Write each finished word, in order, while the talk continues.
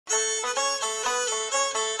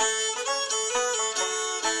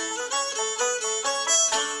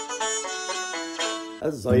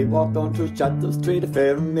As I walked on through Chatham Street, a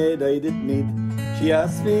fair maid I did meet. She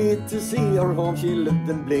asked me to see her home, she lived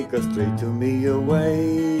in Bleecker Street. To me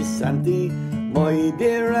away, Santy, my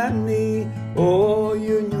dear Annie. Oh,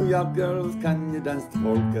 you New York girls, can you dance the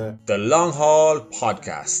polka? The Long Haul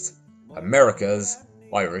Podcast, America's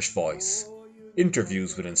Irish Voice.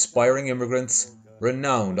 Interviews with inspiring immigrants,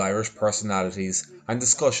 renowned Irish personalities, and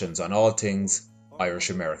discussions on all things Irish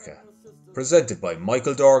America. Presented by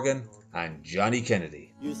Michael Dorgan and Johnny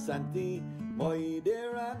Kennedy. In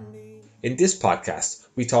this podcast,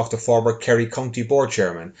 we talk to former Kerry County Board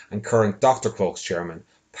Chairman and current Dr. Crokes Chairman,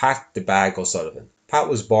 Pat "The Bag" O'Sullivan. Pat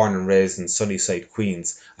was born and raised in Sunnyside,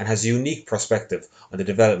 Queens, and has a unique perspective on the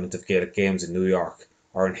development of Gaelic Games in New York,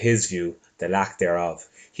 or in his view, the lack thereof.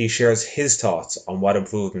 He shares his thoughts on what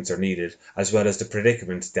improvements are needed, as well as the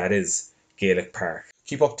predicament that is Gaelic Park.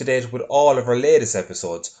 Keep up to date with all of our latest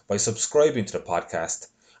episodes by subscribing to the podcast,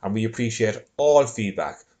 and we appreciate all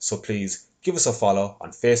feedback, so please give us a follow on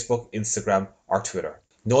Facebook, Instagram or Twitter.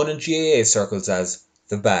 Known in GAA circles as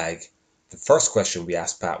The Bag, the first question we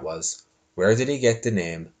asked Pat was, where did he get the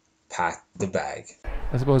name Pat the Bag?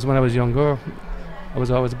 I suppose when I was younger, I was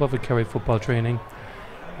always above a Kerry football training,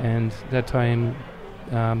 and at that time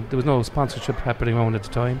there was no sponsorship happening around at the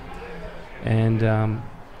time, and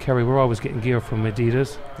Kerry were always getting gear from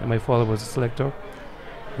Adidas, and my father was a selector,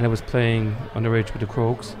 and I was playing underage with the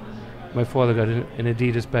Crokes. My father got an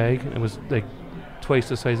Adidas bag, and it was like twice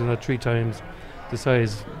the size, not 3 times the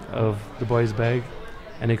size of the boys' bag,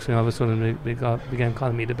 and next thing all of a sudden they began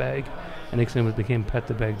calling me the Bag, and next thing it became Pat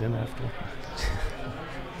the Bag then after.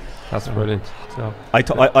 That's brilliant. So I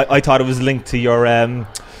thought it was linked to your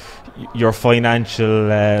financial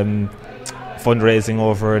fundraising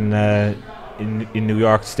over in New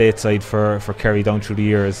York stateside for Kerry down through the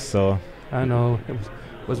years. So I know it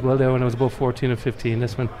was well there when I was about 14 or 15.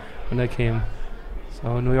 That's when I came.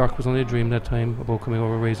 So New York was only a dream that time about coming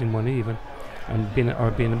over, raising money even, and being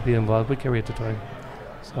involved with Kerry at the time.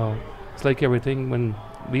 So it's like everything. When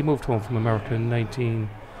we moved home from America in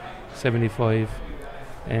 1975,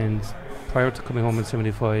 and prior to coming home in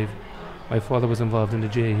 75, my father was involved in the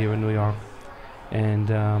GAA here in New York, and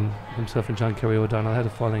himself and John Kerry O'Donnell had a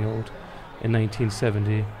falling out in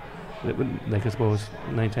 1970. Like I suppose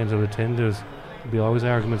 9 times out of 10 there'd be always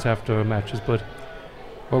arguments after matches, but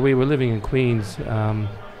where we were living in Queens,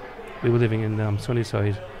 we were living in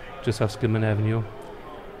Sunnyside, just off Skidman Avenue,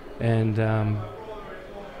 and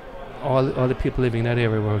all the people living in that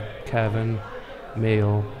area were Cavan,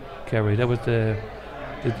 Mayo, Kerry. That was the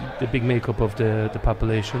big makeup of the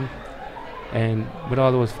population. And with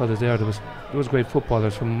all those fellas there was great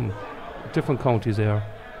footballers from different counties there,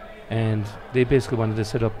 and they basically wanted to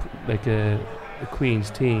set up like a Queens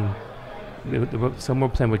team. Some were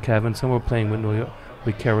playing with Cavan, some were playing with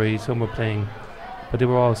Kerry, some were playing, but they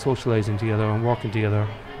were all socialising together and working together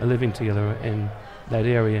and living together in that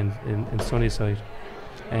area in Sunnyside.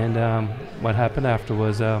 And what happened after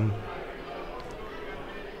was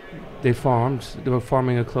they were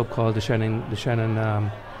forming a club called the Shannon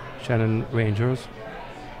Rangers,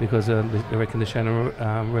 because they reckon the Shannon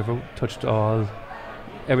River touched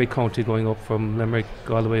every county going up from Limerick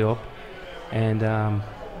all the way up, and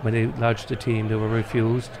when they lodged the team they were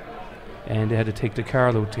refused, and they had to take the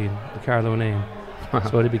Carroll team, the Carroll name.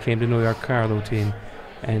 So they became the New York Carroll team,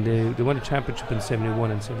 and they won the championship in 71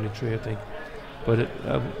 and 73 I think. But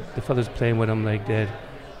the fellas playing with them, like they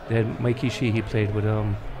had Mikey Sheehy played with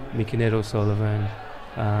them, Mickey Ned O'Sullivan,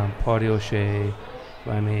 Paddy O'Shea.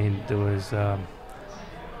 I mean, there was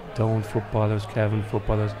Donie footballers, Cavan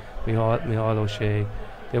footballers, Micheál O'Shea.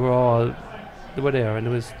 They were there, and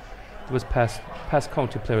there was past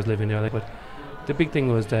county players living there. But the big thing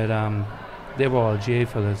was that they were all GAA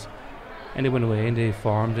fellas, and they went away and they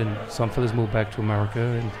formed, and some fellas moved back to America,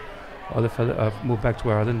 and other fellas moved back to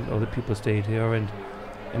Ireland. Other people stayed here, and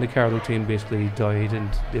the Carroll team basically died, and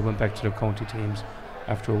they went back to their county teams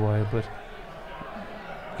after a while. But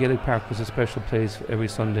Gaelic Park was a special place every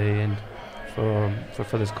Sunday, and for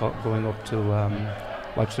fellas going up to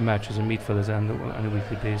watch the matches and meet fellas on a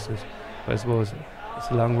weekly basis. But I suppose it's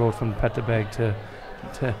a long road from Pat the Bag to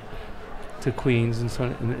Queens in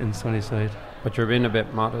Sunnyside. But you're being a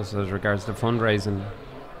bit modest as regards to fundraising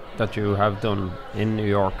that you have done in New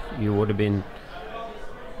York. You would have been,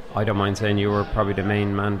 I don't mind saying, you were probably the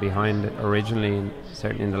main man behind it originally,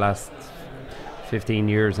 certainly in the last 15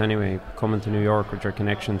 years anyway, coming to New York with your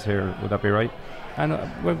connections here. Would that be right? And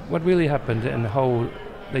what really happened, and how,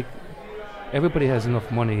 like, everybody has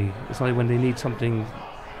enough money. It's only when they need something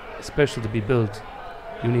special to be built,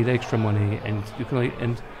 you need extra money, and you can.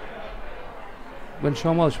 And when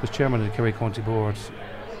Sean Walsh was chairman of the Kerry County Board,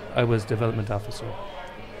 I was development officer,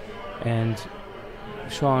 and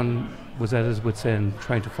Sean was at his wit's end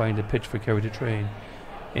trying to find a pitch for Kerry to train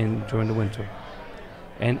in during the winter.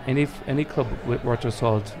 And any club worth their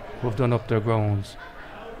salt who have done up their grounds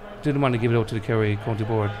didn't want to give it out to the Kerry County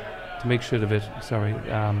Board to make sure of it,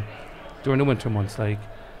 during the winter months, and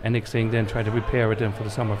next thing then try to repair it then for the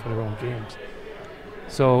summer for their own games.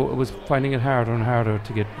 So it was finding it harder and harder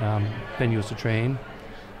to get venues to train.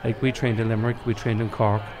 Like we trained in Limerick, we trained in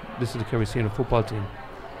Cork. This is the Kerry senior football team.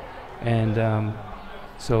 And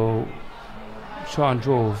so Sean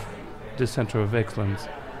drove this centre of excellence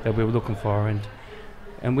that we were looking for,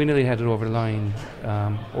 and we nearly had it over the line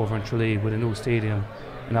over in Tralee with a new stadium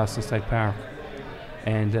in Sunnyside Park.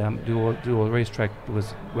 And the old racetrack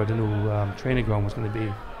was where the new training ground was going to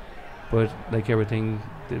be. But like everything,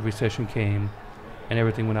 the recession came and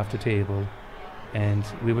everything went off the table, and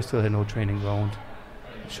we still had no training ground.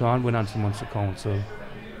 Sean went on to the Munster Council,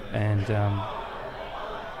 and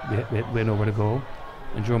we had nowhere to go.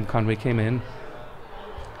 And Jerome Conway came in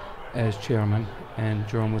as chairman, and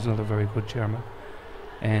Jerome was another very good chairman.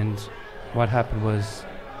 And what happened was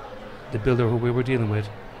the builder who we were dealing with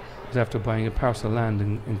was after buying a parcel of land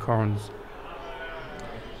in Corrins.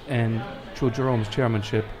 And through Jerome's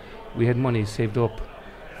chairmanship, we had money saved up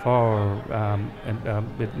for,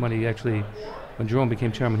 with money actually, when Jerome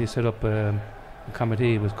became chairman, he set up a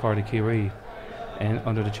committee with Cardi Keary and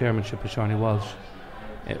under the chairmanship of Shawnee Walsh.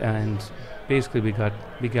 And basically we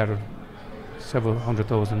gathered several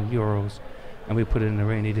 €100,000 and we put it in a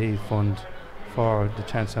rainy day fund for the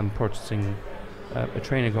chance on purchasing a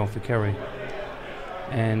training ground for Kerry.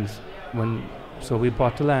 And so we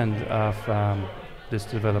bought the land off this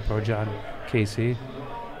developer, John Casey,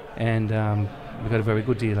 and we got a very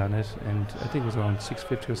good deal on it, and I think it was around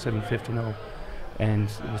 650 or 750 now, and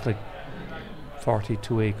it was like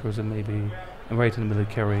 42 acres and right in the middle of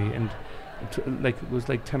Kerry, and it was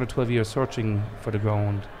like 10 or 12 years searching for the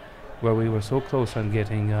ground, where we were so close on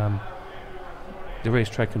getting the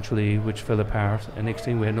racetrack in Tralee, which fell apart, and next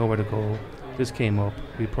thing we had nowhere to go. This came up,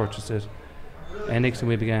 we purchased it, and next thing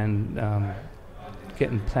we began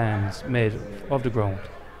getting plans made of the ground,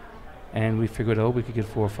 and we figured out we could get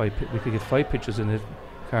 5 pitches in it,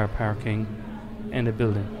 car parking, and a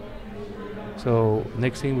building. So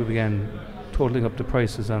next thing we began totaling up the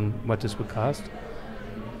prices on what this would cost,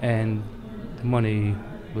 and the money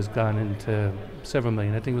was gone into several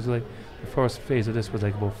million. I think it was like the first phase of this was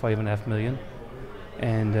like about 5.5 million,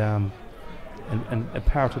 and a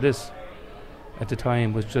part of this at the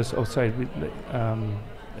time was just outside.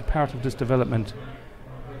 A part of this development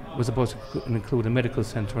was supposed to include a medical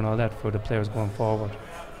centre and all that for the players going forward.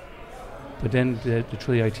 But then the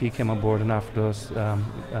Tralee IT came on board and offered us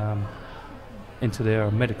into their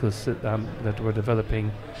medical that we're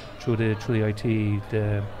developing through the Tralee IT,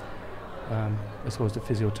 I suppose the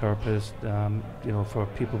physiotherapist, for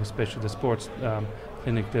people especially the sports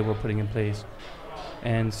clinic they were putting in place.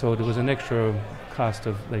 And so there was an extra cost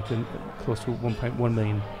of close to 1.1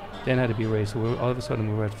 million then had to be raised. So all of a sudden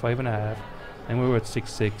we were at 5.5 and we were at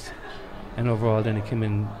 6.6, and overall then it came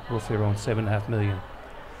in roughly around 7.5 million.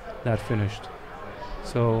 That finished.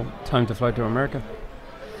 So time to fly to America.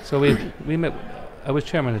 So we met. I was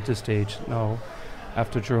chairman at this stage now,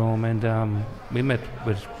 after Jerome, and we met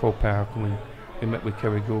with Crokes Park, and we met with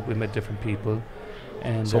Kerry Group. We met different people.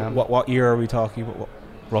 And so what year are we talking about,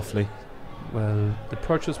 roughly? Well, the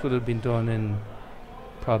purchase would have been done in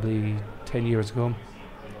probably 10 years ago,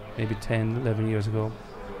 maybe 10, 11 years ago,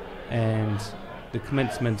 and the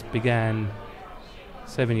commencement began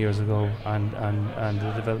 7 years ago on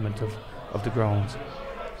the development of the grounds.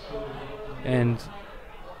 And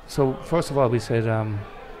so first of all we said,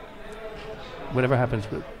 whatever happens,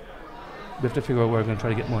 we have to figure out where we're going to try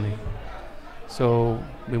to get money. So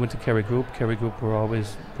we went to Kerry Group. Kerry Group were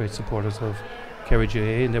always great supporters of York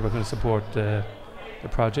GAA, and they were going to support the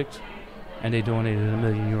project, and they donated €1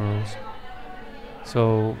 million.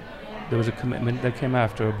 So there was a commitment that came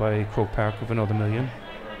after by Crokes Park of another $1 million,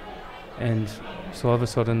 and so all of a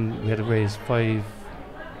sudden we had to raise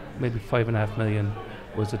maybe 5.5 million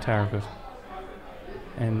was the target,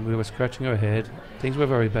 and we were scratching our head. Things were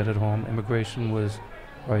very bad at home. Immigration was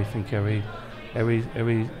rife in Kerry.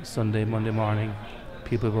 Every Sunday, Monday morning,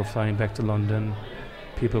 people were flying back to London.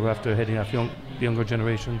 People were after heading off. The younger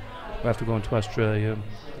generation were after going to Australia.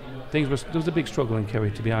 There was a big struggle in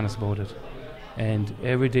Kerry, to be honest about it. And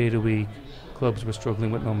every day of the week, clubs were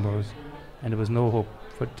struggling with numbers, and there was no hope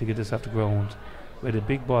to get this off the ground. We had a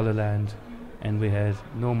big ball of land, and we had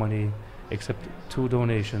no money except 2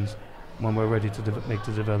 donations when we were ready to make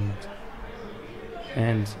the development.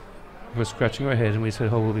 And we were scratching our head, and we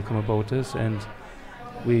said, how will we come about this? And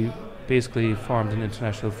we basically formed an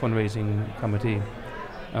international fundraising committee,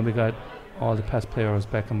 and we got all the past players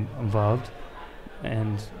back involved,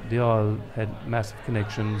 and they all had massive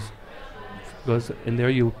connections, because in their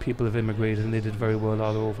youth people have immigrated and they did very well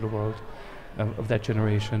all over the world of that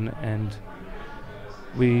generation. And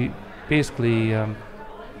we basically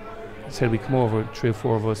said we come over, 3 or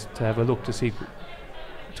 4 of us, to have a look, to see,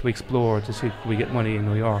 to explore, to see if we get money in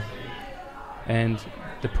New York. And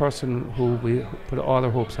the person who we put all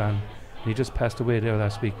our hopes on, and he just passed away there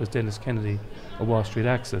last week, was Dennis Kennedy of Wall Street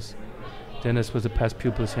Access. Dennis was a past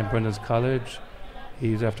pupil of St. Brendan's College.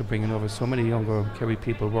 He's after bringing over so many younger Kerry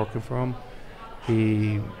people working for him.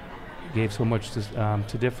 He gave so much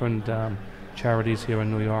to different charities here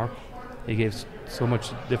in New York. He gave so much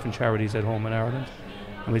to different charities at home in Ireland.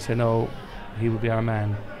 And we said, no, he would be our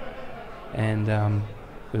man. And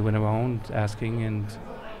we went around asking,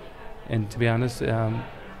 and to be honest,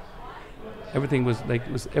 everything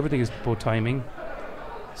is about timing.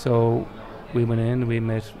 So we went in, we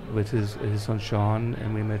met with his son Sean,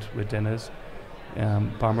 and we met with Dennis.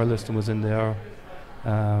 Bomber Liston was in there.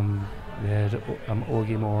 We had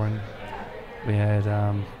Ogie Moran, we had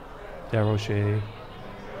Darragh O'Shea,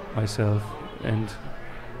 myself, and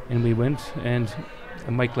we went, and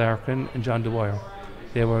Mike Larkin and John Dwyer.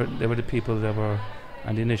 They were the people that were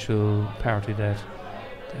on the initial party that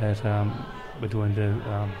were doing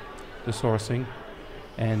the sourcing.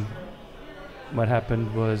 And what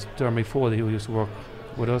happened was Dermy Foley, who used to work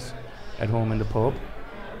with us at home in the pub,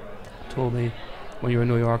 told me, when you're in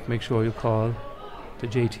New York, make sure you call to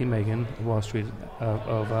JT Megan of Wall Street,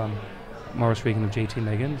 of Morris Regan of JT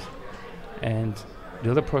Megan's. And the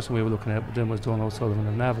other person we were looking at then was Donald O'Sullivan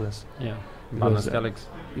of Navilis. Yeah, Balance.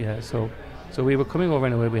 Yeah, so we were coming over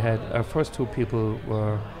anyway. We had our first 2 people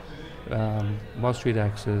were Wall Street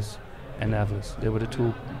Access and Navilis. They were the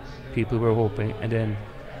 2 people we were hoping. And then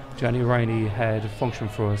Johnny Riney had a function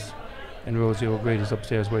for us in Rosie O'Grady's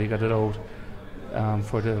upstairs, where he got it out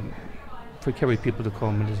for Kerry people to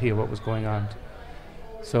come and to hear what was going on.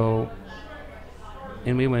 So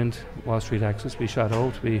in we went, Wall Street Access. We shot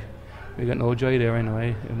out. We got no joy there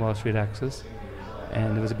anyway in Wall Street Access,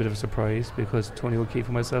 and it was a bit of a surprise, because Tony O'Keefe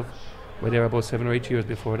and myself were there about 7 or 8 years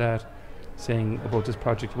before that, saying about this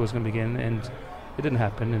project was going to begin, and it didn't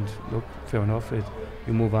happen. And look, fair enough,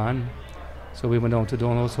 we move on. So we went down to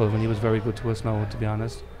Donald O'Sullivan. He was very good to us now, to be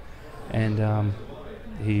honest, and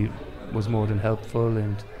he was more than helpful,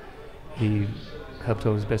 and he helped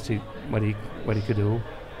out as best what he could do.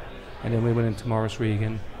 And then we went into Morris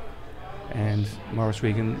Regan, and Morris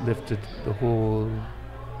Regan lifted the whole,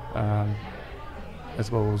 I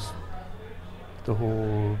suppose, the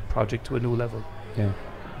whole project to a new level. Yeah.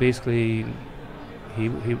 Basically, he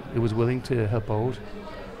was willing to help out.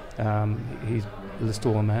 He's the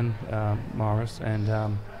store man, Morris,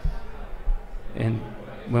 and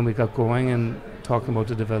when we got going and talking about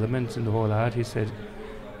the development and the whole lot, he said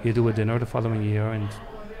he'd do a dinner the following year, and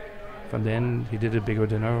from then he did a bigger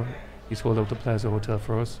dinner. He sold out the Plaza Hotel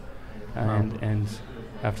for us, and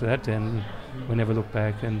after that, then we never looked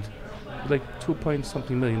back. And like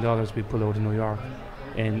 $2.something million we pulled out in New York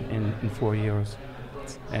in 4 years,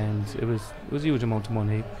 and it was a huge amount of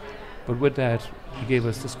money. But with that, he gave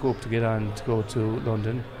us the scope to go to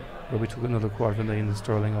London, where we took another $250,000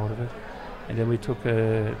 sterling out of it, and then we took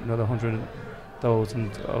another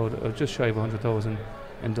 100,000 out, or just shy of 100,000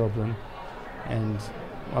 in Dublin, and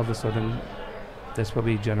all of a sudden that's what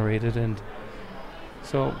we generated. And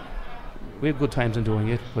so we had good times in doing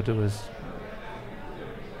it, but it was,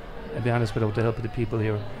 I'll be honest, without the help of the people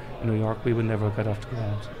here in New York, we would never have got off the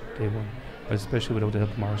ground, day one, especially without the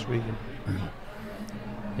help of Morris Regan.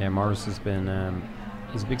 Yeah, Morris has been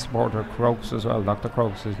he's a big supporter of Crokes as well. Dr.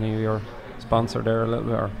 Crokes is your sponsor there a little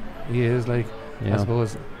bit. Or? He is, like, yeah. I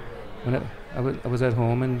suppose when I was at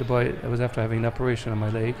home, and I was after having an operation on my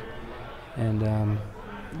leg, and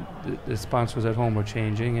the sponsors at home were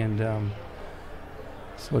changing, and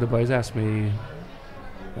so the boys asked me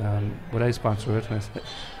would I sponsor it, and I said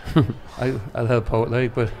I'll help out,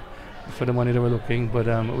 like, but for the money they were looking, but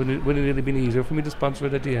it wouldn't really been easier for me to sponsor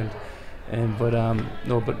it at the end.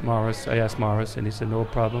 But Morris, I asked Morris, and he said no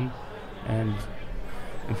problem. And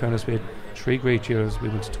in fairness, we had 3 great years. We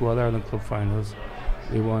went to 2 All-Ireland club finals.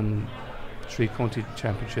 We won 3 county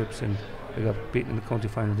championships, and we got beaten in the county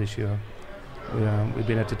final this year. We've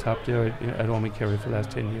been at the top there at home in Kerry for the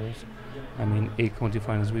last 10 years. I mean, 8 county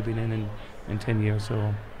finals we've been in 10 years.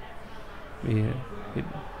 So we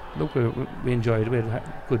enjoyed it. We had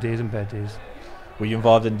good days and bad days. Were you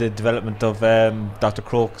involved in the development of Dr.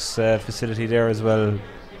 Crokes' facility there as well?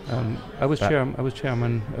 I was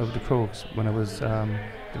chairman of the Crokes when I was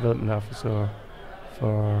development officer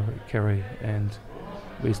for Kerry, and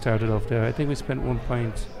we started off there. I think we spent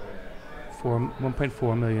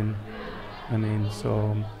 1.4 million. I mean,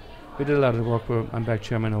 so we did a lot of work. I'm back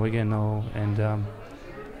chairman now again now, and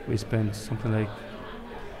we spent something like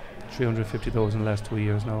 350,000 the last 2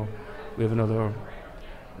 years now. We have another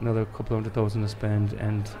couple $100,000 to spend,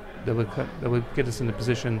 and that will get us in a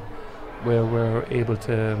position where we're able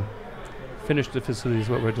to finish the facilities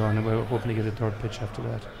what we're doing, and we're hoping to get a third pitch after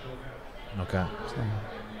that. Okay. So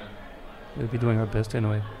we'll be doing our best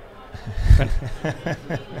anyway.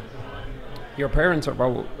 Your parents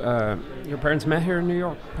met here in New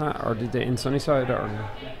York, or did they in Sunnyside, or?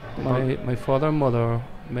 My father and mother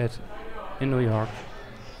met in New York.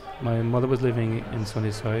 My mother was living in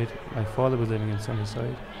Sunnyside. My father was living in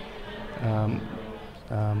Sunnyside.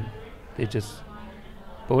 They just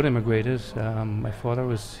both immigrated. My father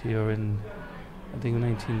was here in, I think,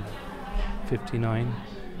 1959,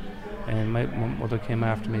 and my mother came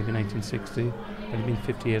after maybe 1960. I'd have been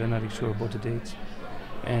 58. I'm not really sure about the dates.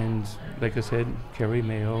 And like I said, Kerry,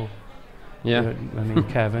 Mayo,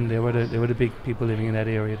 Cavan. They were the big people living in that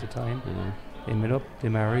area at the time. Yeah. They met up, they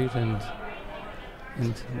married, and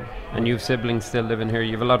you have siblings still living here.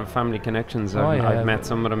 You have a lot of family connections. I've met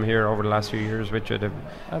some of them here over the last few years, Richard.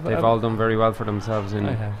 They've all done very well for themselves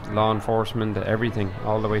in law enforcement, everything,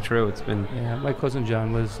 all the way through. It's been... Yeah, my cousin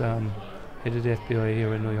John was head of the FBI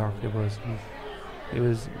here in New York. He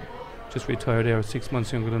was just retired there, 6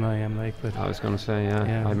 months younger than I am. But I was going to say,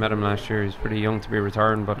 yeah, I met him last year. He's pretty young to be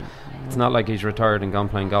retiring, but it's not like he's retired and gone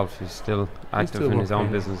playing golf. He's still active in his own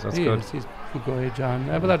business. That's good. He's a good guy, John.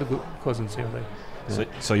 I have a lot of good cousins here.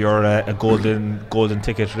 So you're a golden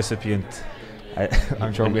ticket recipient.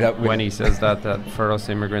 I'm sure when he says that for us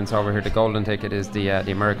immigrants over here, the golden ticket is the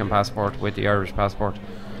American passport with the Irish passport.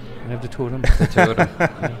 I have the two of them. The two of them.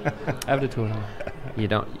 I have the two of them. You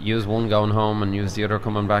don't use one going home and use the other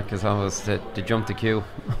coming back, as always to jump the queue.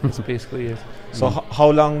 That's basically it. So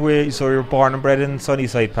how long were you? So you're born and bred in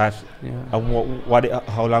Sunnyside, Pat. Yeah. And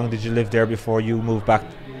how long did you live there before you moved back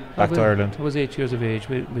to Ireland? I was 8 years of age.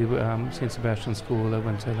 We were St. Sebastian School. I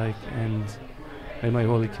went to and I had my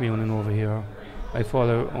Holy Communion over here. My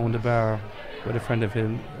father owned a bar with a friend of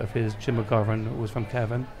his, Jim McGovern, who was from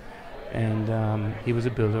Cavan, and he was a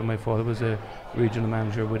builder. My father was a regional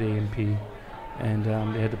manager with A&P, and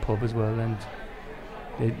they had the pub as well, and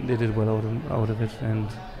they did well out of it. And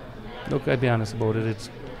look, I'd be honest about it. It's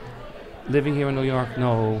living here in New York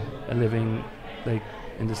now and living like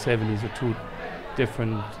in the 70s are two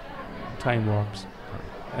different time warps.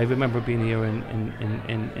 I remember being here in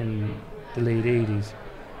the late 80s,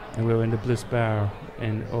 and we were in the Bliss Bar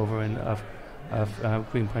over off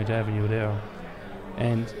Greenpoint Avenue there,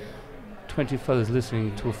 and 20 fellas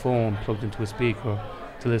listening to a phone plugged into a speaker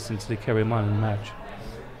to listen to the Kerry Mangan match.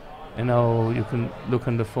 And now you can look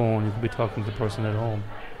on the phone, you can be talking to the person at home.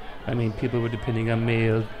 I mean, people were depending on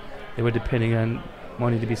mail, they were depending on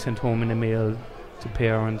money to be sent home in the mail to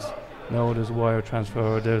parents. Now there's wire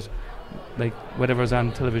transfer, there's like whatever's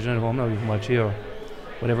on television at home now you can watch here,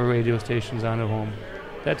 whatever radio station's on at home.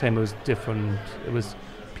 That time it was different. It was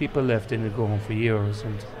people left and they'd go home for years,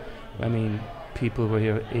 and I mean people were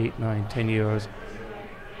here 8, 9, 10 years.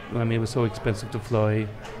 I mean, it was so expensive to fly.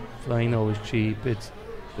 Flying now is cheap. It's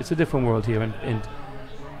a different world here, and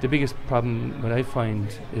the biggest problem what I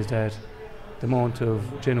find is that the amount of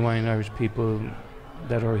genuine Irish people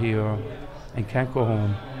that are here and can't go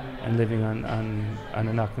home and living on a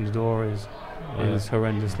knock on the door is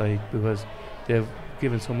horrendous, because they've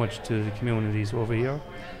given so much to the communities over here,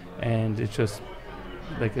 and it's just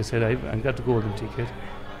like I said, I got the golden ticket,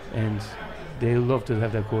 and they love to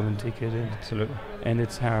have that golden ticket. And absolutely. And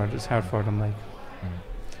it's hard for them,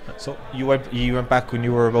 So you went back when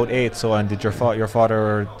you were about 8. So, and did your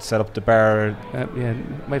father set up the bar? Yeah,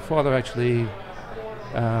 my father actually.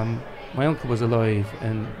 My uncle was alive,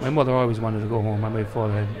 and my mother always wanted to go home, and my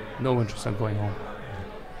father had no interest in going home.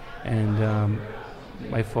 And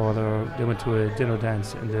my father, they went to a dinner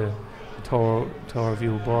dance in the Tower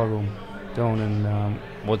View ballroom down in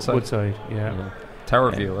Woodside. Yeah.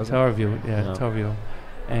 Tower View, wasn't it? Tower View, yeah, Tower View.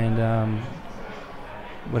 And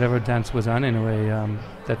whatever dance was on anyway,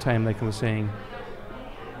 that time, like I was saying,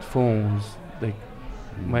 phones, like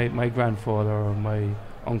my grandfather or my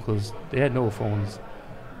uncles, they had no phones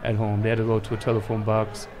at home. They had to go to a telephone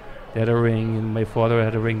box, they had to ring, and my father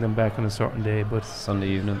had to ring them back on a certain day, but Sunday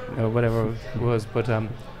evening or whatever it was. But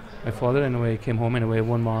my father anyway came home anyway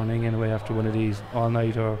one morning anyway after one of these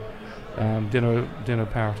all-nighter dinner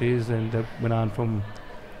parties, and that went on from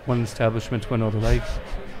one establishment to another,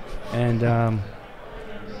 and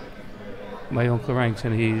my uncle rang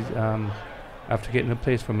and after getting a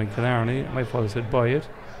place from in Killarney. My father said, buy it.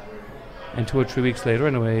 And 2 or 3 weeks later,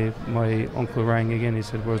 anyway, my uncle rang again. He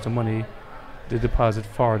said, where's the money, the deposit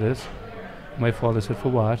for this? My father said, for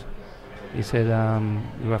what? He said,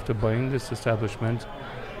 you're after buying this establishment.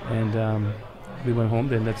 And we went home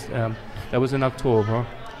then. That was in October,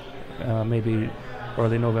 maybe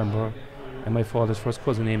early November. And my father's first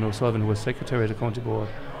cousin, Amy O'Sullivan, who was secretary of the county board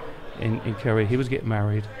in Kerry, he was getting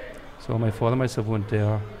married. So my father and myself went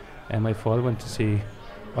there, and my father went to see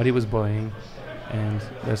what he was buying, and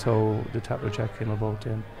that's how the Tatler Jack came about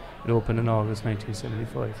then. It opened in August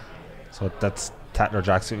 1975. So that's Tatler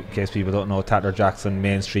Jack's, in case people don't know, Tatler Jack's on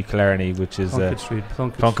Main Street, Killarney, which is Plunkett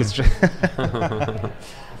Street.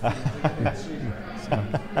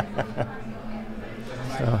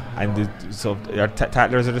 And so are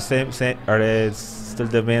Tattlers are the same? Are they still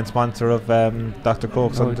the main sponsor of Dr.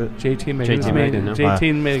 Crokes? No, JT Mangan.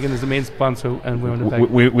 JT Mangan is the main sponsor, and we're on the back.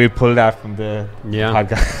 We pulled that from the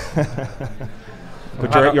podcast.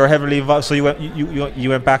 But you're heavily involved. So you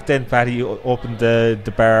went back then, Patty. You opened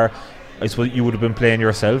the bar. I suppose you would have been playing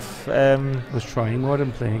yourself. Was trying more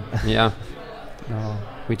than playing. Yeah. No.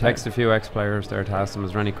 We texted a few ex-players there to ask them,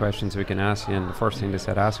 is there any questions we can ask you? And the first thing they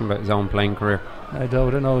said, ask him about his own playing career. I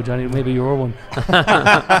don't know, Johnny. Maybe you're one.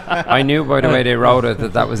 I knew by the way they wrote it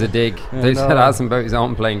that was a dig. They said ask him about his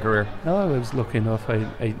own playing career. No, I was lucky enough.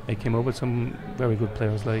 I came up with some very good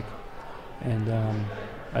players, and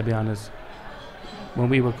I'll be honest, when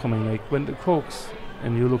we were coming, when the Crokes,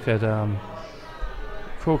 and you look at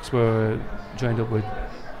Crokes were joined up with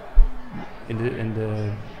in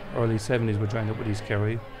the early 70s, were joined up with East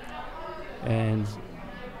Kerry, and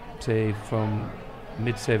say from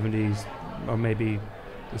mid 70s or maybe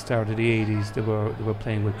the start of the 80s, they were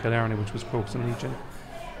playing with Killarney, which was Crokes and Legion,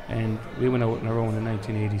 and we went out on our own in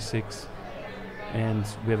 1986, and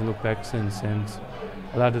we haven't looked back since. And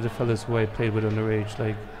a lot of the fellas who I played with underage,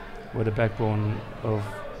 were the backbone of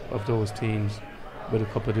those teams, with a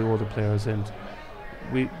couple of the older players, and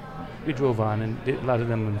we drove on, and a lot of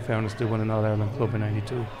them, in fairness, they won an All-Ireland club in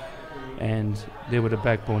 '92, and they were the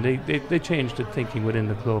backbone. They changed the thinking within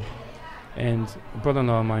the club. And a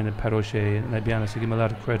brother-in-law of mine, Pat O'Shea, and I'd be honest, I give him a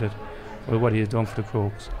lot of credit for what he has done for the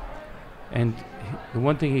Crokes. And the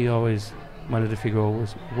one thing he always wanted to figure out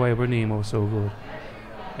was why were Nemo so good.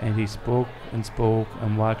 And he spoke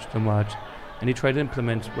and watched, and he tried to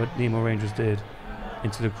implement what Nemo Rangers did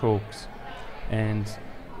into the Crokes, and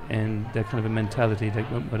that kind of a mentality that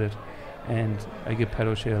went with it. And I give Pat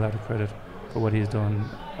O'Shea a lot of credit for what he's done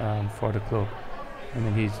for the club. I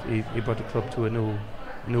mean, he brought the club to a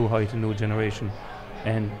new height, a new generation.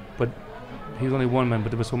 But he's only one man,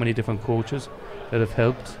 but there were so many different coaches that have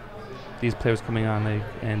helped these players coming on,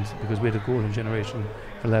 and because we had a golden generation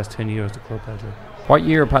for the last 10 years, the club had. What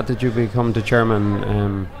year, Pat, did you become the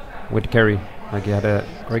chairman with Kerry? You had a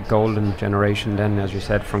great golden generation then, as you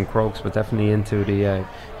said, from Crokes, but definitely into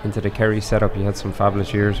the Kerry setup. You had some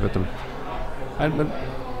fabulous years with them.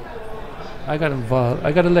 I got involved.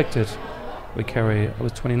 I got elected with Kerry. I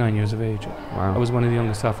was 29 years of age. Wow. I was one of the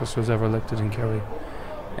youngest officers ever elected in Kerry,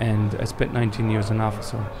 and I spent 19 years an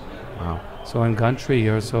officer. Wow. So I'm gone 3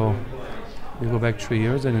 years, so we go back 3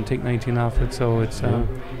 years. I didn't take 19 off it, so it's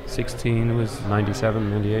 16. It was 97,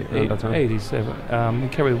 98 at that time? 87. When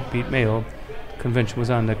Kerry beat Mayo, convention was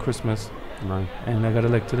on that Christmas, right, and I got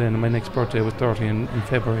elected in, and my next birthday was 30 in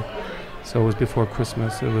February, so it was before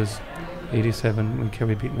Christmas. It was 87 when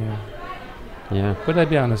Kerry beat Mayo. Yeah. But I'd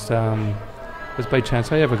be honest, it was by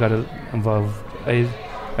chance I ever got involved. I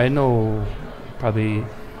had no probably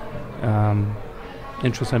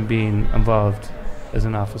interest in being involved as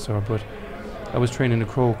an officer, but I was training the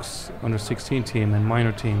Crokes under 16 team and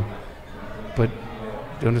minor team, but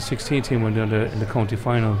the under 16 team went in the county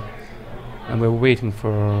final, and we were waiting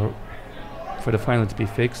for the final to be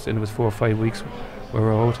fixed, and it was 4 or 5 weeks we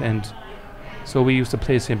were out. And so we used to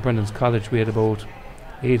play St. Brendan's College. We had about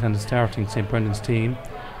 8 on the starting St. Brendan's team,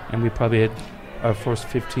 and we probably had our first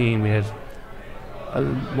 15. We had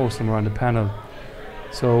most of them were on the panel.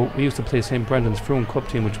 So we used to play St. Brendan's Froome Cup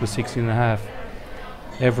team, which was 16 and a half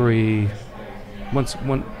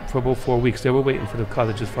for about 4 weeks. They were waiting for the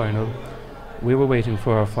college's final, we were waiting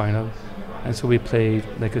for our final, and so we played,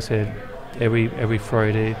 like I said, every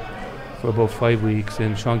Friday for about 5 weeks.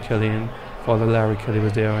 And Sean Kelly and Father Larry Kelly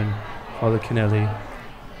was there, and Father Kennelly,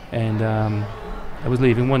 and I was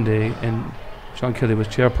leaving one day, and Sean Kelly was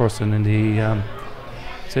chairperson, and he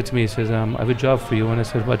said to me, he says, I have a job for you. And I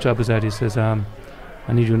said, what job is that? He says, I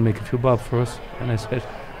need you to make a few bob for us. And I said,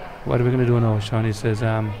 what are we going to do now, Sean? He says,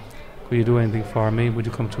 will you do anything for me? Would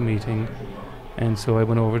you come to a meeting? And so I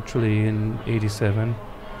went over to Tralee in '87,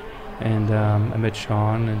 and I met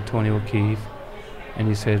Sean and Tony O'Keefe and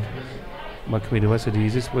he said, what can we do? I said, the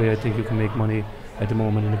easiest way I think you can make money at the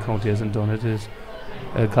moment, and the county hasn't done it, is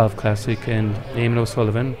a golf classic. And Eamon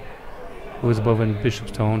O'Sullivan, who was above in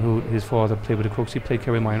Bishopstown, who his father played with the Crokes. He played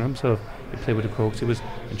Kerry Minor himself. He played with the Crokes. He was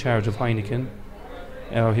in charge of Heineken.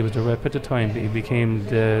 He was the rep at the time. He became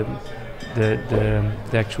the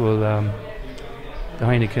actual the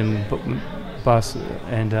Heineken boss.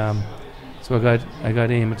 And so I got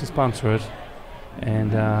Eamon to sponsor it.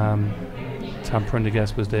 And Tom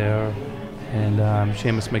Prendergast was there, and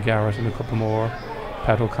Seamus McGarrett and a couple more,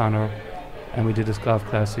 Pat O'Connor, and we did this golf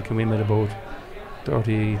classic, and we made about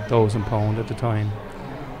 £30,000 at the time.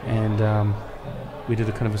 And we did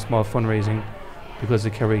a kind of a small fundraising because the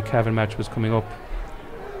Kerry Cavan match was coming up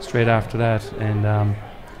straight after that, and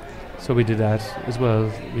so we did that as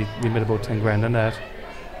well. We made about 10 grand on that,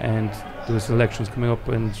 and there was elections coming up,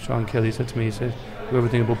 and Sean Kelly said to me, he said, "Do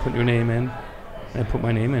everything about putting your name in." And I put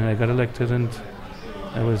my name in, and I got elected, and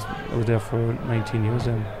I was there for 19 years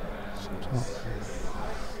then. So.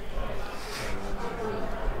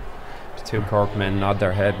 Two Cork men nod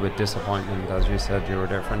their head with disappointment. As you said, you were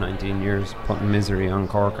there for 19 years, putting misery on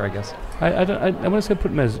Cork, I guess. I want to say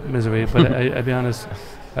put misery, but I'll be honest,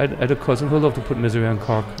 I had a cousin who loved to put misery on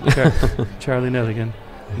Cork, Charlie Nelligan.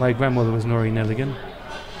 My grandmother was Norrie Nelligan,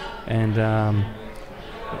 and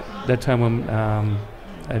that time when,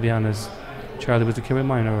 I'll be honest, Charlie was the Kerry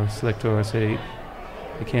Minor selector. I say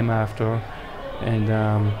he came after, and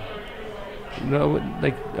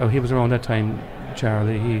he was around that time.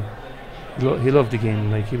 Charlie, he loved the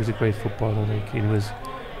game. Like, he was a great footballer. Like, he was.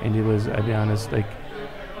 I'll be honest.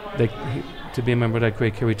 To be a member of that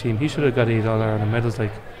great Kerry team, he should have got 8 All-Ireland medals.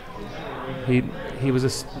 Like, he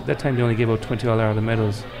was that time they only gave out 20 All-Ireland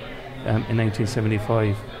medals in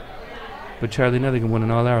 1975, but Charlie Nelligan won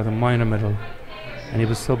an All-Ireland minor medal. And he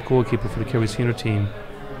was sub-goalkeeper for the Kerry senior team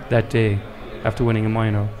that day after winning a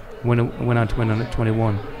minor. Went on to win on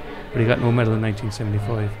 21, but he got no medal in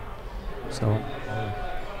 1975. So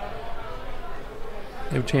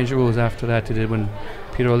they changed the rules after that. They did when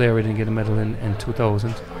Peter O'Leary didn't get a medal in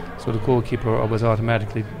 2000. So the goalkeeper was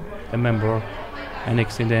automatically a member. And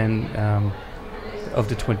next thing then, of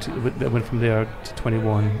the 20, went from there to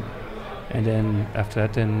 21. And then after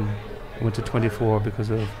that, then went to 24 because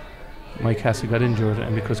of Mike Cassie got injured,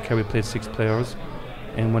 and because Kerry played 6 players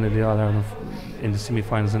and one of the All-Ireland in the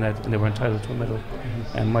semi-finals and they were entitled to a medal,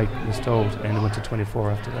 and Mike missed out, and they went to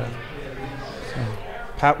 24 after that. So.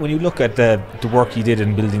 Pat, when you look at the work you did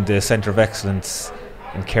in building the Centre of Excellence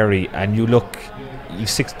in Kerry, and you look,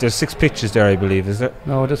 there's 6 pitches there, I believe, is there?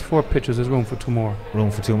 No, there's 4 pitches. There's room for 2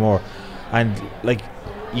 more. And like,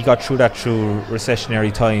 you got through that through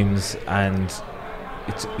recessionary times, and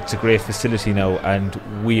it's a great facility now. And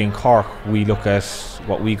we in Cork, we look at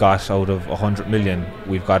what we got out of 100 million.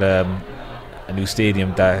 We've got a new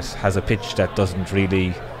stadium that has a pitch that doesn't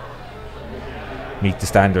really meet the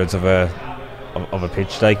standards of a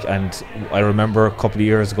pitch. Like, and I remember a couple of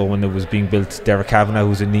years ago when it was being built, Derek Kavanagh,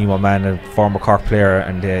 who's a Nemo man, a former Cork player,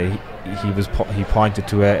 and he pointed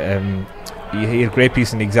to he had a great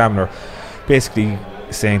piece in the Examiner, basically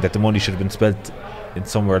saying that the money should have been spent in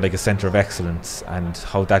somewhere like a Centre of Excellence, and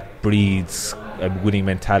how that breeds a winning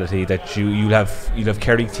mentality. That you'll have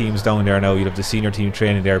Kerry teams down there now, you'll have the senior team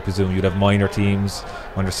training there, I presume, you'll have minor teams,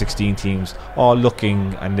 under 16 teams, all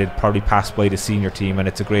looking, and they'd probably pass by the senior team, and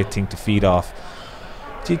it's a great thing to feed off.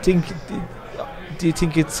 Do you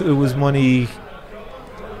think it was money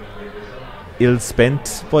ill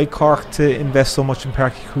spent by Cork to invest so much in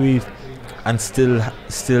Páirc Uí Chaoimh and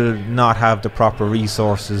still not have the proper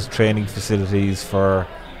resources, training facilities for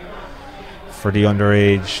the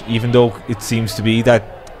underage, even though it seems to be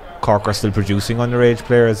that Cork are still producing underage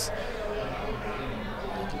players?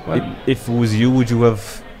 Well, if it was you, would you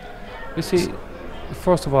have... You see,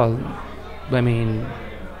 first of all, I mean,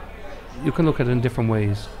 you can look at it in different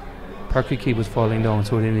ways. Páirc Uí Chaoimh was falling down,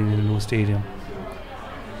 so they needed a new stadium.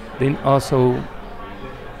 Then also,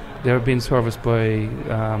 they're being serviced by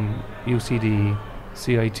UCD,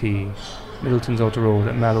 CIT, Middleton's out the road,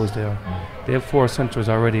 and Mallow's there. They have 4 centres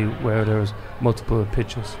already where there's multiple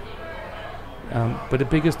pitches. But the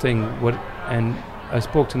biggest thing, and I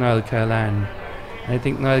spoke to Niall Callahan, and I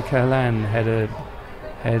think Niall Callahan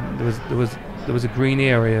there was a green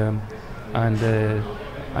area on the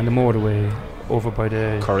motorway over by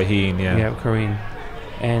the Corraheen, Corraheen,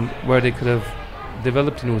 and where they could have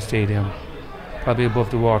developed a new stadium, probably above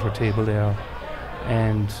the water table there,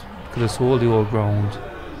 and could have sold the old ground,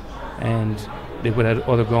 and they would have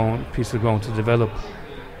other pieces of ground to develop.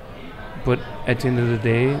 But at the end of the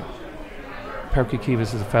day, Páirc Uí Chaoimh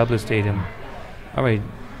is a fabulous stadium. All right,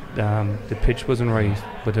 the pitch wasn't right,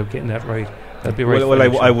 but they're getting that right. That'd be right. Well,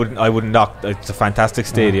 I wouldn't knock. It's a fantastic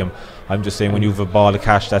stadium. I'm just saying when you've a ball of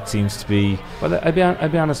cash, that seems to be. Well, I'd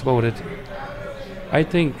be honest about it. I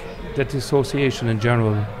think that the association in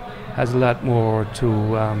general has a lot more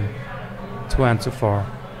to answer for.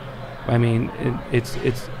 I mean, it's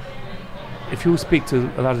if you speak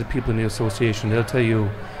to a lot of the people in the association, they'll tell you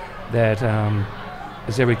that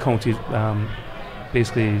as every county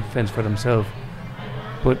basically fends for themselves,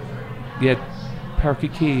 but yet Páirc Uí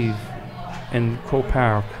Chaoimh and Croke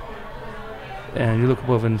Park, and you look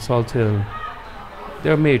above in Salt Hill,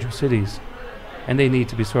 they're major cities, and they need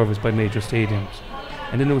to be serviced by major stadiums.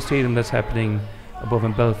 And the new stadium that's happening above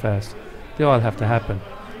in Belfast, they all have to happen.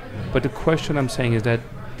 But the question I'm saying is that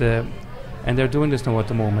and they're doing this now at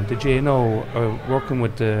the moment. The GAA are working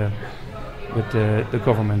with the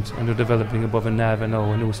government, and they're developing above in Navan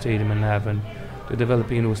now a new stadium in Navan. They're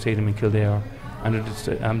developing a new stadium in Kildare, and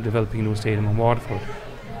they're developing a new stadium in Waterford.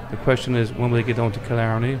 The question is, when will they get down to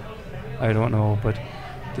Killarney? I don't know, but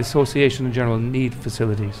the association in general need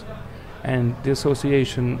facilities, and the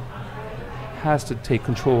association has to take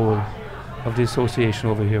control of the association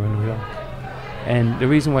over here in New York. And the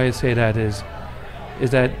reason why I say that is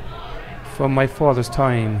that from my father's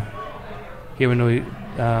time here in New York,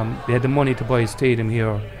 they had the money to buy a stadium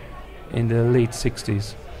here in the late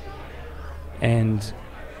 60s. And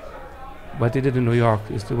what they did in New York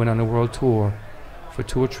is they went on a world tour for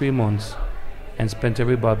 2 or 3 months and spent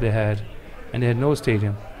every bob they had, and they had no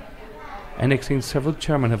stadium. And next thing, several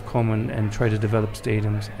chairmen have come and tried to develop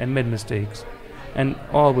stadiums and made mistakes, and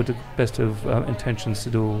all with the best of intentions to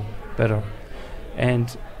do better.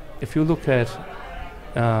 And if you look at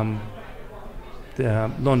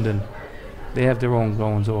London, they have their own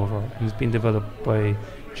grounds over, and it's been developed by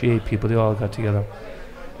GA people. They all got together,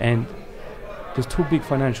 and there's 2 big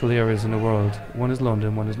financial areas in the world. One is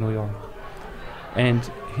London, one is New York. And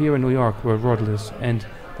here in New York, we're rudderless, and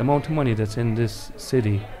the amount of money that's in this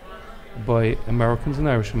city by Americans and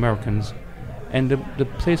Irish Americans, and the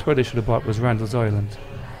place where they should have bought was Randall's Island,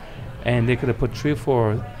 and they could have put 3 or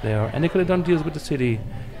 4 there, and they could have done deals with the city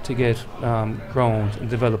to get grounds and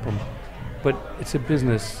develop them. But it's a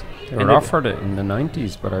business. They were offered it in the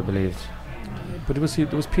 90s, but I believe. But there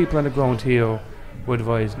was people on the ground here who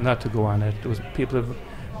advised not to go on it. There was people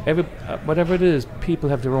whatever it is, people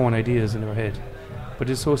have their own ideas in their head. But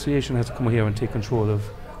the association has to come here and take control of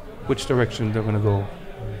which direction they're going to go,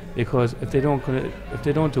 because if they don't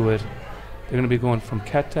do it, they're going to be going from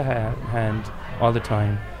cat to hand all the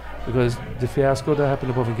time. Because the fiasco that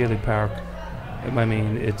happened above in Gaelic Park, I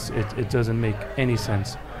mean, it doesn't make any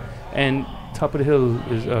sense. And top of the hill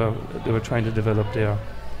is they were trying to develop there.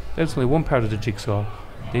 That's only one part of the jigsaw.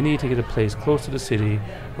 They need to get a place close to the city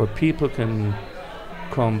where people can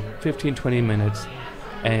come 15-20 minutes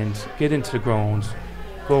and get into the grounds,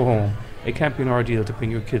 go home. It can't be an ordeal to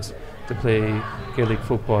bring your kids to play Gaelic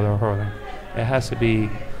football or hurling. It has to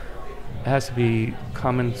be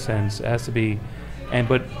common sense. It has to be,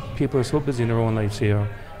 but people are so busy in their own lives here,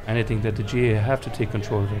 and I think that the GA have to take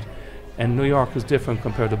control of it. And New York is different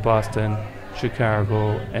compared to Boston,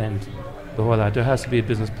 Chicago, and the whole lot. There has to be a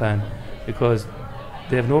business plan, because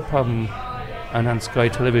they have no problem on Sky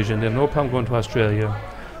Television. They have no problem going to Australia,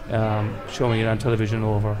 showing it on television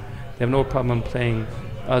over. They have no problem playing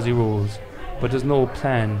Aussie rules, but there's no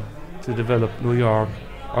plan to develop New York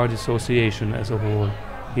or the association as a whole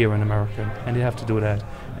here in America, and they have to do that.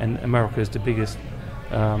 And America is the biggest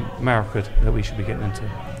market that we should be getting into.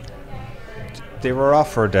 They were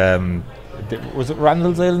offered. Was it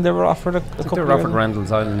Randall's Island? They were offered a couple. They were offered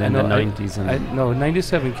Randall's Island in the 90s. No,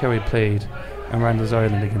 97 Kerry played on Randall's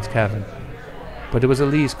Island against Cavan, but there was a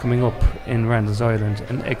lease coming up in Randall's Island,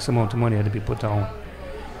 and X amount of money had to be put down.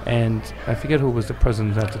 And I forget who was the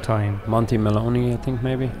president at the time. Monty Maloney, I think,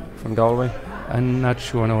 maybe from Galway. I'm not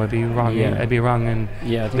sure. No, I'd be wrong. Yeah. I'd be wrong. And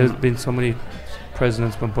there's been so many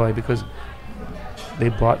presidents went by because they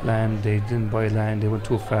bought land, they didn't buy land, they went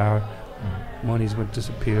too far. Monies went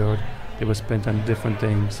disappeared. They were spent on different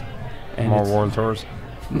things. And more world tours.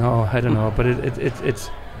 No, I don't know. But it's.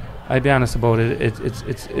 I'll be honest about it.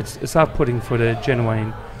 It's off-putting for the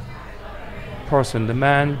genuine person, the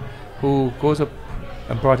man who goes up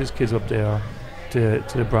and brought his kids up there to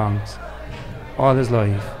the Bronx all his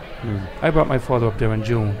life. I brought my father up there in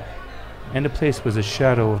June, and the place was a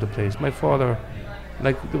shadow of the place. My father,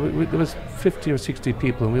 like there was 50 or 60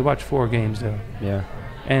 people, and we watched 4 games there. Yeah.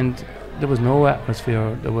 And there was no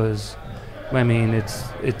atmosphere. There was, I mean, it's.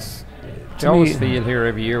 I always feel here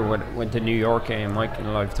every year when the New York game, Mike and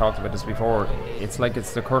I've talked about this before, it's like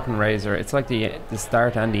it's the curtain raiser. It's like the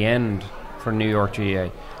start and the end for New York GAA.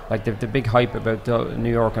 Like the big hype about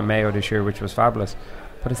New York and Mayo this year, which was fabulous.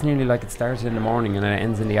 But it's nearly like it starts in the morning and then it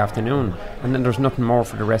ends in the afternoon, and then there's nothing more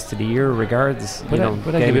for the rest of the year, regardless. But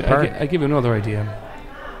Gaelic Park. I give you another idea.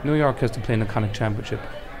 New York has to play in a Connacht Championship.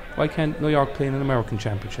 Why can't New York play in an American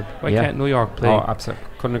Championship? Why can't New York play? Oh, absolutely.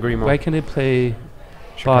 Couldn't agree more. Why can't they play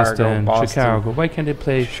Boston, Chicago? Why can't they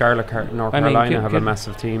play Charlotte, North Carolina have a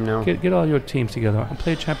massive team now. Get all your teams together and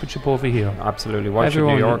play a championship over here. Absolutely. Why should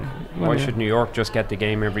New York? Why should New York just get the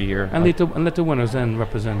game every year? And let the winners then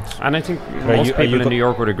represent. And I think most people in New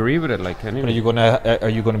York would agree with it. Like, anyway. Are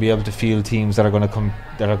you gonna be able to field teams that are gonna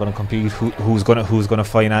compete? Who's gonna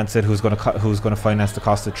finance it? Who's gonna finance the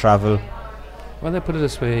cost of travel? Well, they put it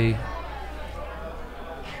this way.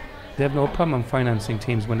 They have no problem financing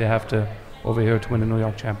teams when they have to over here to win the New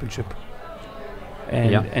York Championship.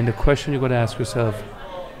 And the question you've got to ask yourself,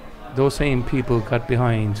 those same people got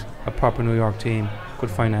behind a proper New York team could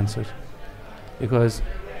finance it, because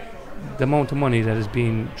the amount of money that is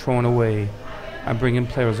being thrown away and bringing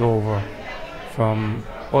players over from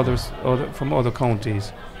other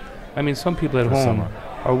counties. I mean, some people at home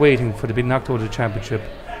are waiting for to be knocked out of the championship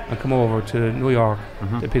and come over to New York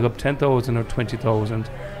to pick up 10,000 or 20,000.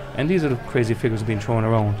 And these are the crazy figures being thrown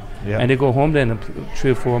around. And they go home then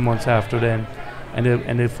 3 or 4 months after then,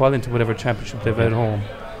 and they fall into whatever championship they've had at home.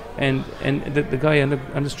 And the guy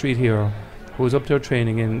on the street here who was up there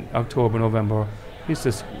training in October, November, he's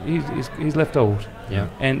left out.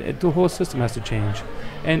 And the whole system has to change.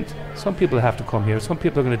 And some people have to come here. Some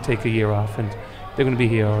people are going to take a year off and they're going to be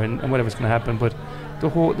here and whatever's going to happen. But the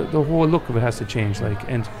whole look of it has to change.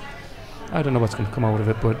 And I don't know what's going to come out of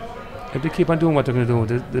it, but if they keep on doing what they're going to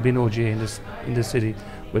do, there'll be no GA in this city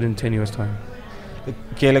within 10 years' time.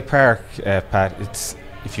 Gaelic Park, Pat,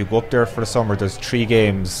 if you go up there for the summer, there's 3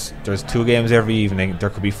 games. There's 2 games every evening. There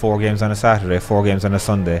could be 4 games on a Saturday, 4 games on a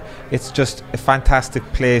Sunday. It's just a fantastic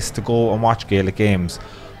place to go and watch Gaelic games.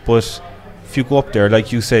 But if you go up there,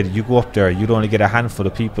 like you said, you'd only get a handful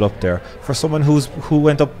of people up there. For someone who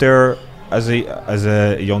went up there as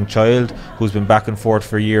a young child, who's been back and forth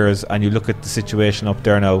for years, and you look at the situation up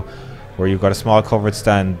there now, where you've got a small covered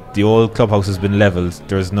stand, the old clubhouse has been levelled.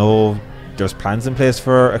 There's plans in place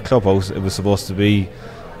for a clubhouse. It was supposed to be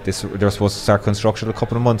they were supposed to start construction a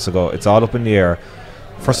couple of months ago. It's all up in the air.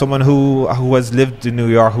 For someone who has lived in New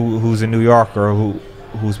York, who's a New Yorker,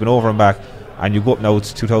 who's been over and back, and you go up now,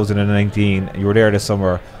 it's 2019, and you were there this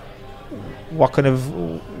summer,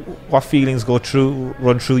 what feelings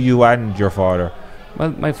run through you and your father?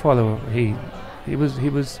 Well, my father,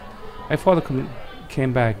 my father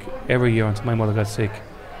came back every year until my mother got sick,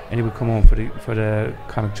 and he would come home for the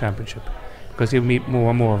Connacht Championship, because he would meet more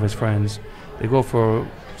and more of his friends. They go for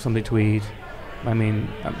something to eat. I mean,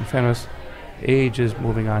 in fairness, age is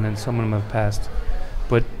moving on, and some of them have passed,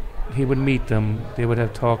 but he would meet them. They would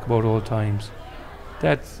have talk about old times.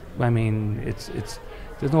 There's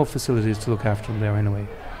no facilities to look after them there anyway.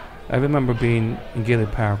 I remember being in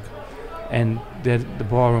Gaelic Park, and the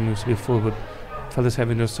ballroom used to be full with fellas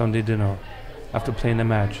having their Sunday dinner after playing a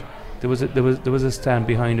match. There was a stand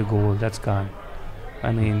behind a goal that's gone.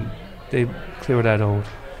 I mean, they cleared that out.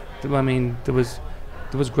 I mean, there was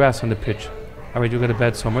grass on the pitch. All right, you got a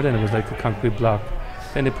bad summer, then it was like a concrete block.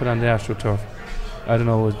 Then they put on the AstroTurf. I don't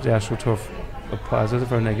know, was the AstroTurf a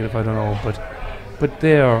positive or a negative? I don't know, but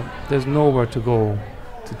there's nowhere to go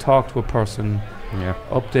to talk to a person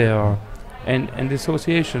up there, and the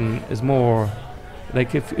association is more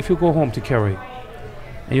like if you go home to Kerry,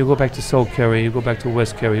 and you go back to South Kerry, you go back to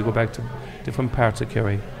West Kerry, you go back to different parts of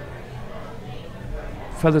Kerry.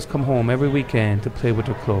 Fellas come home every weekend to play with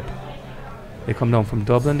their club. They come down from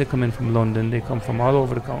Dublin, they come in from London, they come from all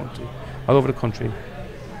over the country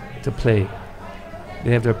to play.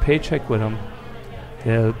 They have their paycheck with them.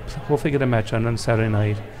 They'll hopefully get a match on Saturday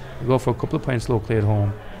night. They go for a couple of pints locally at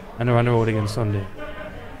home, and they're on the road again Sunday.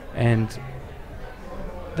 And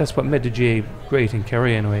that's what made the GA great in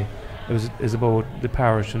Kerry anyway. It's about the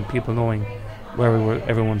parish and people knowing where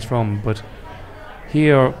everyone's from. But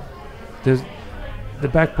here, there's the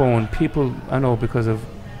backbone. People, I know, because of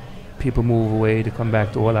people move away, they come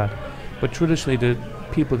back to all that. But traditionally, the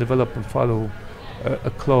people develop and follow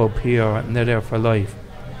a club here, and they're there for life.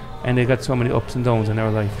 And they got so many ups and downs in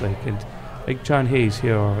their life, like John Hayes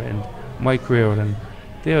here and Mike Reardon.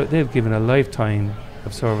 They've given a lifetime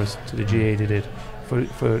of service to the GA. They did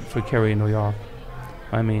for Kerry in New York.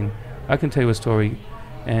 I mean, I can tell you a story.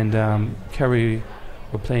 And Kerry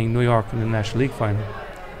were playing New York in the National League final,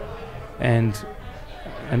 and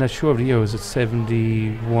I'm not sure of the year. Was it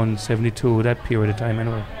 71, 72? That period of time,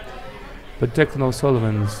 anyway. But Declan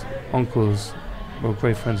O'Sullivan's uncles were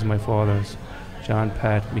great friends of my father's, John,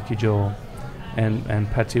 Pat, Mickey Joe, and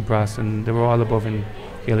Patsy Brass, and they were all above in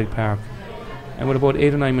Gaelic Park. And with about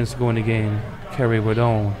 8 or 9 minutes to go in the game, Kerry were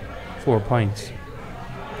down 4 points.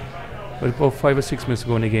 With about 5 or 6 minutes to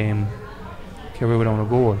go in the game, Kerry were down a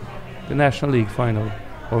goal. The National League final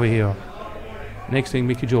over here. Next thing,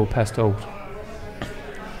 Mickey Joe passed out.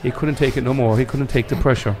 He couldn't take it no more. He couldn't take the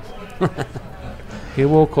pressure. He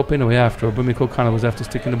woke up anyway after, but Mick O'Connell was after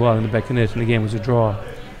sticking the ball in the back of the net, and the game was a draw.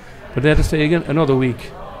 But they had to stay again another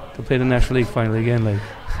week to play the National League final again. Like,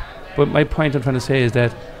 but my point I'm trying to say is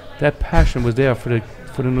that passion was there for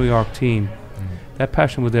the New York team. That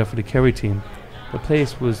passion was there for the Kerry team. The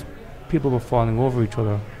place was, people were falling over each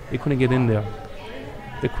other. They couldn't get in there.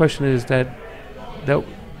 The question is that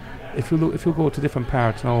if you go to different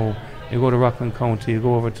parts now, you go to Rockland County, you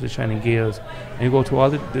go over to the Shining Gales, and you go to all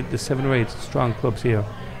the 7 or 8 strong clubs here,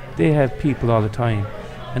 they have people all the time.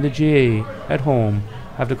 And the GAA at home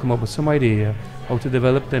have to come up with some idea how to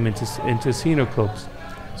develop them into senior clubs,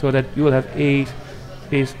 so that you will have eight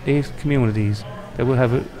communities that will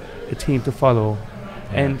have a team to follow,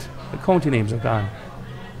 and the county names are gone.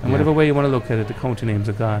 And whatever way you want to look at it, the county names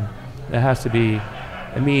are gone. There has to be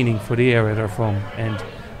a meaning for the area they're from, and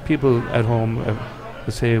people at home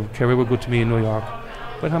will say, Kerry were good to me in New York,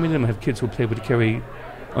 but how many of them have kids who play with the Kerry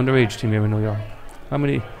underage team here in New York? How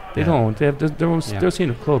many? They don't. They have their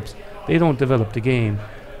senior clubs. They don't develop the game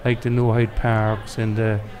like the New Hyde Parks and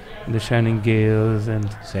the Shining Gales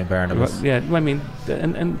and St. Barnabas. Yeah, I mean,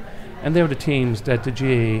 and they're the teams that the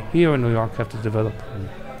GAA here in New York have to develop.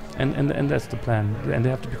 And that's the plan, and they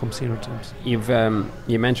have to become senior teams. You've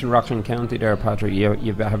you mentioned Rockland County there, Patrick.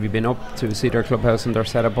 Have you been up to see their clubhouse and their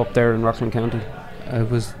setup up there in Rockland County?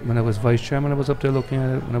 When I was vice chairman, I was up there looking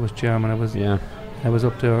at it. When I was chairman, I was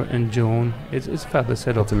up there in June. It's fabulous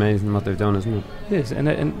setup. It's amazing what they've done, isn't it? It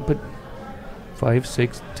is, but 5,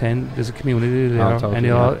 6, 10. There's a community there,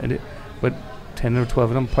 totally, but 10 or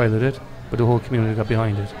 12 of them piloted. But the whole community got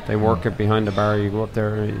behind it. They work it behind the bar. You go up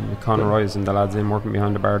there, Conroy's and the lads in working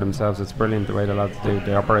behind the bar themselves. It's brilliant the way the lads do.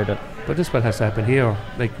 They operate it. But this is what has to happen here.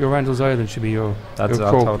 Like your Randall's Island should be your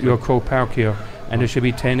Croke Park here, and there should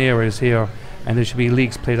be 10 areas here, and there should be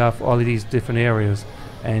leagues played off all of these different areas,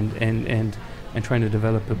 and trying to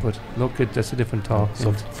develop it. But look, that's a different talk.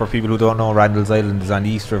 So for people who don't know, Randall's Island is on the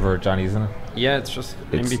East River, Johnny, isn't it? Yeah, it's just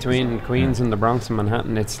in between Queens and the Bronx and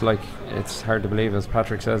Manhattan. It's hard to believe, as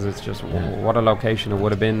Patrick says. It's just what a location it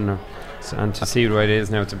would have been, and to see the way it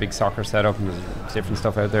is now. It's a big soccer setup, and there's different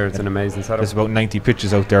stuff out there. It's an amazing setup. There's about 90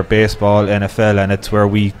 pitches out there, baseball, NFL, and it's where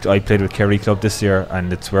I played with Kerry Club this year,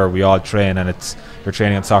 and it's where we all train, and you're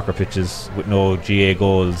training on soccer pitches with no GA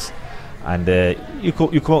goals. And you come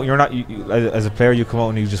out. You're not as a player. You come out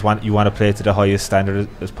and you want to play to the highest standard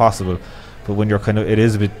as possible. But when you're it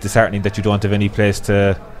is a bit disheartening that you don't have any place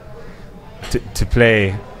to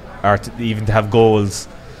play, or even to have goals.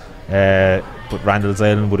 But Randall's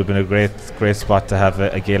Island would have been a great spot to have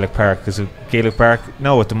a Gaelic Park, because Gaelic Park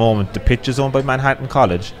now at the moment the pitch is owned by Manhattan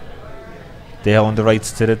College. They own the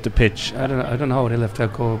rights to the pitch. I don't know how they left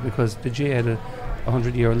that go, because the GA had a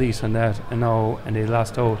 100-year lease on that, and they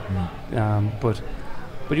lost out. But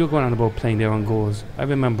you're going on about playing there on goals. I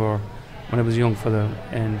remember when I was a young fella,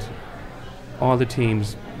 and all the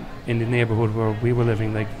teams in the neighbourhood where we were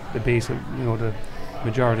living, like the base of, the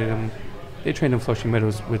majority of them, they trained in Flushing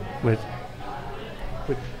Meadows with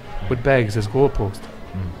bags as goalposts.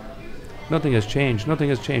 Nothing has changed. Nothing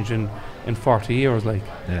has changed in 40 years.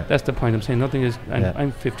 That's the point I'm saying. Nothing is.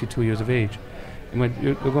 I'm 52 years of age.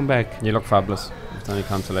 You're going back. You look fabulous. It's any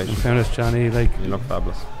consolation. In fairness, Johnny, you look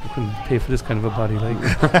fabulous. You couldn't pay for this kind of a body,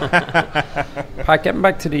 Pat, getting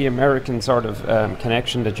back to the American sort of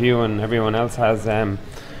connection that you and everyone else has,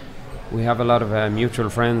 we have a lot of mutual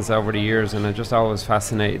friends over the years, and I'm just always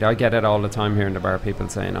fascinated. I get it all the time here in the bar, people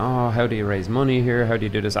saying, how do you raise money here? How do you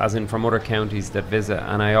do this? As in from other counties that visit.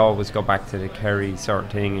 And I always go back to the Kerry sort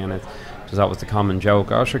of thing, and it's just always the common joke.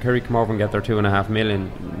 Sure, Kerry come over and get their 2.5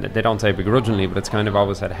 million. They don't say begrudgingly, but it's kind of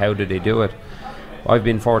always said, how did they do it? I've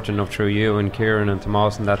been fortunate enough through you and Kieran and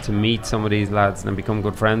Tomas and that to meet some of these lads and become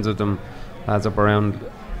good friends with them, lads up around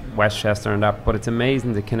Westchester and that. But it's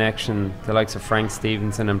amazing the connection the likes of Frank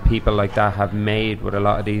Stevenson and people like that have made with a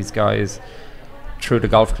lot of these guys through the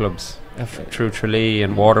golf clubs, through Tralee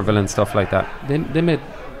and Waterville and stuff like that. They made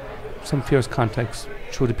some fierce contacts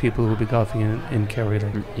through the people who would be golfing in Kerry.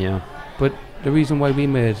 But the reason why we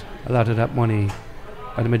made a lot of that money,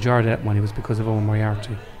 or the majority of that money, was because of Owen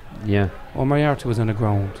Moriarty. Owen Moriarty was on the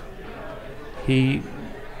ground. He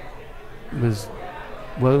was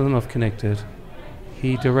well enough connected.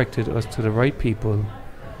 He directed us to the right people.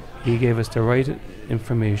 He gave us the right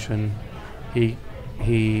information. He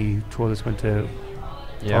told us when to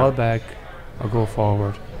fall back, or go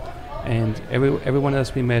forward. And everyone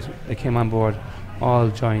else we met that came on board all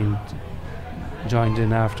joined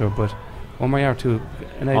in after, but Moriarty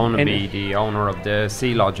and the owner of the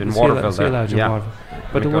Sea Lodge in Waterville.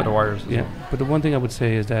 But the one thing I would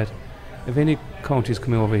say is that if any county is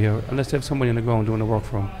coming over here, unless they have somebody on the ground doing the work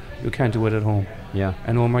for them, you can't do it at home. Yeah.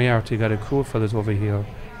 And Moriarty got a crew of fellas over here,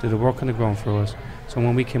 did the work on the ground for us. So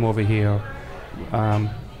when we came over here,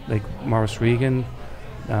 like Maurice Regan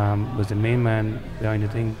was the main man behind the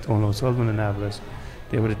thing, Donald O'Sullivan and Avalis.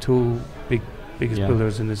 They were the two biggest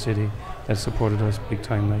builders in the city that supported us big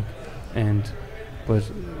time, but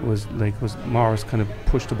was Morris kind of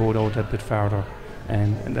pushed the boat out that bit farther,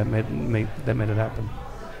 and that made it happen.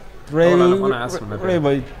 Ray, what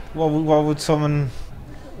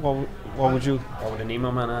would you? What would an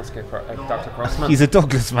emo man ask Dr. Crossman? He's a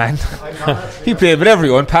Douglas man. He played with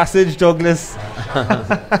everyone. Passage, Douglas.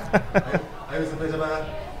 I was a bit of a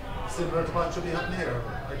similar to what should be happening here.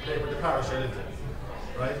 I played with the parish I lived in,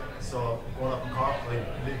 right? So going up in Cork, I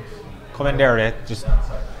lived. Come in there, Ray. Just.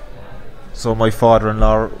 So my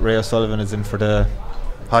father-in-law, Ray O'Sullivan, is in for the.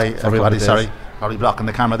 Hi everybody. Sorry, probably blocking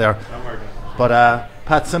the camera there. But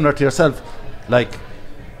Pat, similar to yourself, like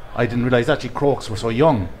I didn't realise actually Crokes were so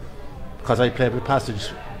young, because I played with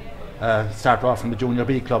Passage. Started off from the junior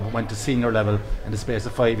B club, went to senior level in the space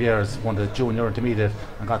of 5 years, won the junior intermediate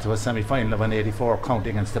and got to a semi-final of an 84 county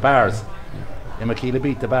against the Bars. Imakila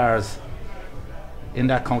beat the Bars in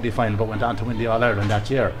that county final but went on to win the All-Ireland that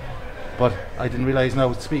year. But I didn't realise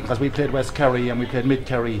now, speaking, because we played West Kerry and we played Mid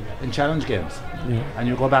Kerry in challenge games. And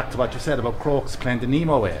you go back to what you said about Crokes playing the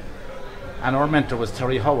Nemo way, and our mentor was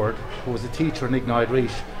Terry Howard, who was a teacher in Ignoid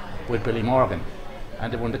Reach with Billy Morgan,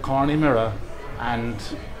 and they won the Corny Mirror and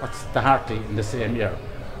what's the Hartley in the same year,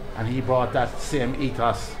 and he brought that same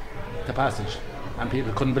ethos to Passage, and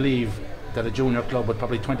people couldn't believe that a junior club with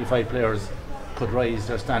probably 25 players could raise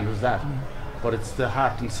their standards but it's the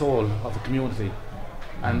heart and soul of the community.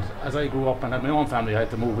 And as I grew up and had my own family, I had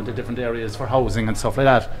to move into different areas for housing and stuff like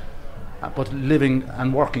that, but living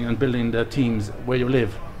and working and building the teams where you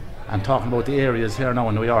live and talking about the areas here now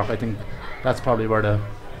in New York, I think that's probably where the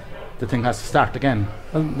thing has to start again.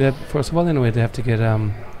 Well, first of all, anyway, they have to get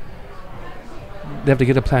a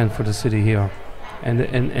plan for the city here,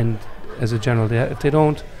 and as a general, if they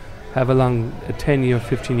don't have a 10-year,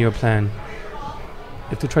 15-year plan,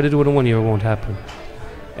 if they try to do it in 1 year, it won't happen.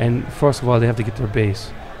 And first of all, they have to get their base,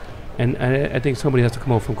 and I think somebody has to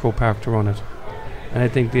come out from Croke Park to run it, and I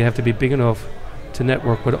think they have to be big enough to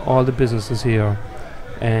network with all the businesses here,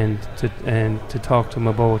 and to talk to them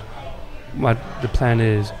about what the plan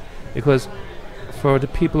is. Because for the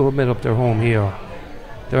people who made up their home here,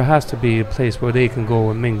 there has to be a place where they can go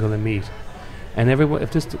and mingle and meet. And everyone,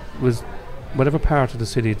 if this was whatever part of the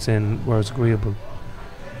city it's in where it's agreeable,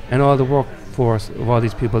 and all the workforce of all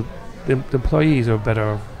these people, the employees are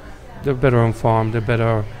better, they're better informed, they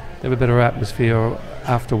have a better atmosphere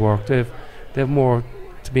after work, they have more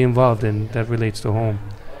to be involved in that relates to home.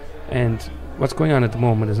 And what's going on at the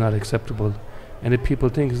moment is not acceptable. And if people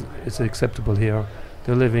think it's acceptable here,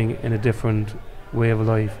 they're living in a different way of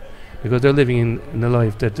life, because they're living in a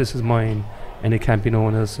life that this is mine and it can't be no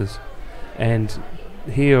one else's. And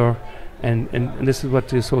here, and this is what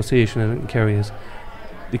the association in Kerry is,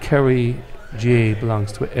 the Kerry GAA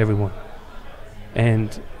belongs to everyone,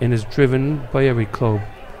 and is driven by every club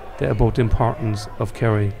about the importance of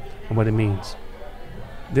Kerry and what it means.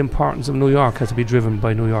 The importance of New York has to be driven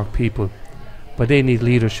by New York people, but they need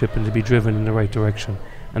leadership and to be driven in the right direction,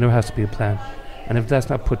 and there has to be a plan. And if that's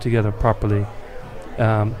not put together properly,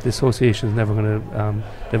 the association is never going to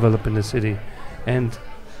develop in the city. And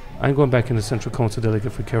I'm going back in the Central Council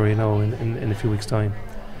delegate for Kerry now in a few weeks' time.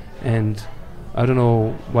 And I don't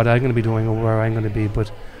know what I'm going to be doing or where I'm going to be,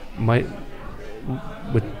 but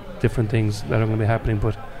with different things that are going to be happening.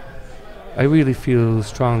 But I really feel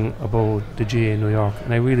strong about the GAA in New York,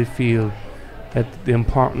 and I really feel that the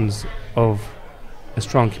importance of a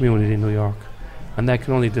strong community in New York, and that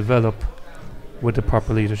can only develop with the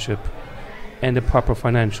proper leadership and the proper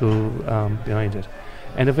financial behind it.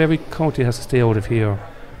 And if every county has to stay out of here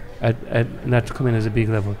and not to come in as a big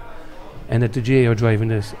level, and that the GAA are driving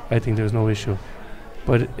this, I think there's no issue.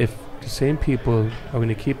 But if the same people are going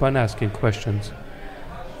to keep on asking questions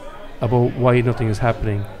about why nothing is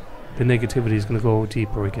happening, the negativity is going to go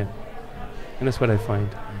deeper again. And that's what I find.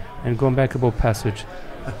 And going back about Passage,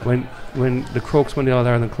 when the Crokes won the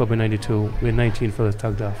All-Ireland Club in '92, we had 19 fellas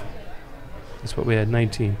tugged off. That's what we had,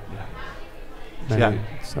 19. Yeah.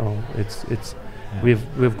 So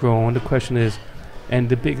we've grown. The question is, and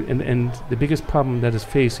the biggest problem that is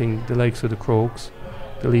facing the likes of the Crokes,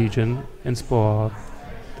 the Legion, and SPA,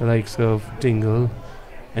 the likes of Dingle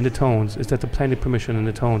and the towns is that the planning permission in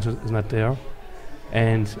the towns is not there,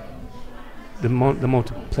 and the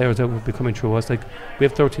amount of players that will be coming through us, like we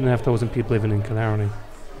have 13,500 people living in Killarney,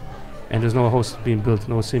 and there's no house being built,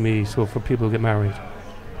 no CME, so for people to get married,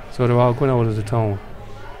 so they're all going out of the town.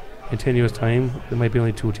 In 10 years time there might be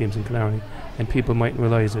only 2 teams in Killarney, and people mightn't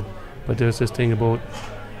realise it, but there's this thing about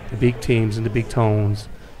the big teams in the big towns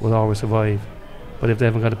will always survive, but if they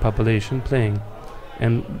haven't got a population playing,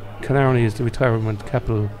 and Killarney is the retirement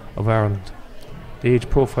capital of Ireland. The age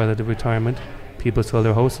profile of the retirement, people sell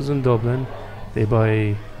their houses in Dublin, they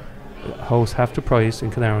buy a house half the price in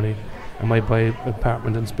Killarney, and might buy an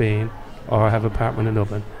apartment in Spain or have an apartment in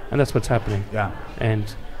Dublin, and that's what's happening. Yeah.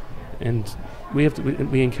 And we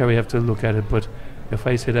in Kerry have to look at it, but if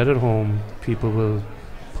I say that at home, people will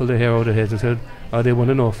pull their hair out of their heads and say, oh, they want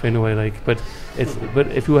enough anyway, like, but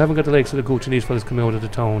if you haven't got the likes of the Gooch and these fellas coming out of the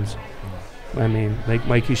towns, I mean, like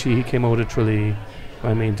Mikey Sheehy came out of Tralee,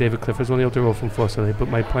 I mean, David Clifford's only out the road from Fussell, but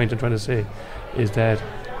my point I'm trying to say is that,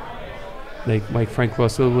 like, Frank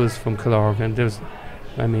Russell was from Killarg, and there's,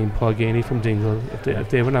 I mean, Paul Ganey from Dingle, if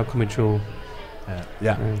they were not coming through.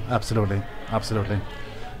 Absolutely.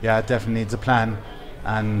 Yeah, it definitely needs a plan,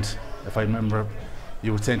 and if I remember,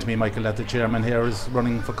 you were saying to me, Michael, that the chairman here is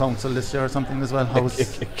running for council this year or something as well.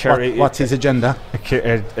 What's his agenda?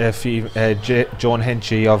 Joan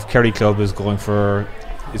Henchy of Kerry Club is up for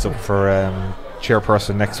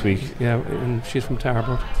chairperson next week. Yeah, and she's from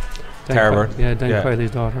Tarbert. Tarbert. Dan Kiley's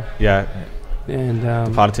daughter. Yeah. And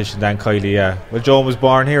the politician Dan Kiley, yeah. Well, Joan was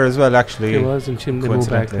born here as well, actually. She was, and they moved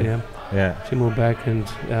back. Yeah. She moved back, and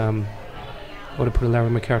Larry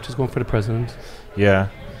McCarthy's going for the president. Yeah.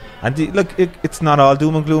 And it's not all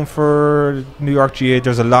doom and gloom for New York GAA.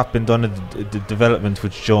 There's a lot been done in the development,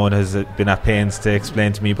 which Joan has been at pains to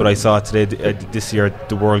explain to me. But I saw today, this year,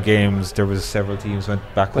 the World Games, there was several teams went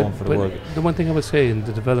back home for the World Games. The one thing I would say in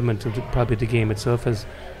the development of probably the game itself has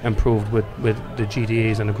improved with the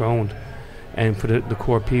GDAs on the ground and for the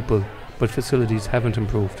core people, but facilities haven't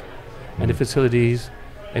improved. And the facilities,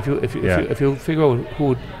 if you figure out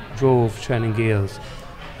who drove Shannon Gales,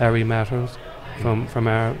 Harry Matters,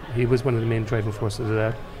 he was one of the main driving forces of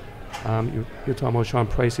that. You're talking about Sean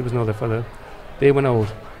Price, he was another fella. They went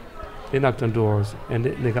out, they knocked on doors, and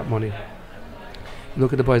they got money.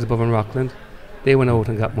 Look at the boys above in Rockland, they went out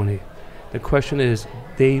and got money. The question is,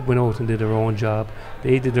 they went out and did their own job,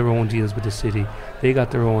 they did their own deals with the city, they got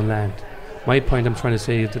their own land. My point I'm trying to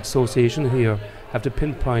say is that the association here have to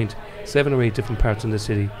pinpoint 7 or 8 different parts in the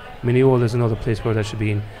city. Mineola is another place where that should be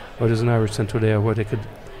in, or there's an Irish centre there where they could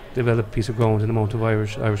develop a piece of ground and the amount of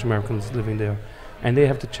Irish Americans living there, and they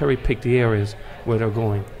have to cherry pick the areas where they're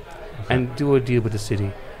going and do a deal with the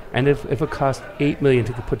city. And if it costs 8 million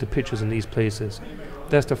to put the pitches in these places,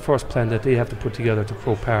 that's the first plan that they have to put together to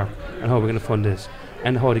Croke Park and how we're going to fund this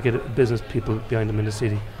and how to get business people behind them in the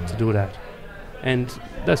city to do that. And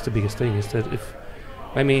that's the biggest thing, is that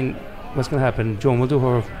what's going to happen, Joan will do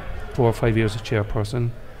her 4 or 5 years as chairperson.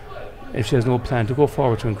 If she has no plan to go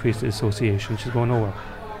forward to increase the association, she's going nowhere.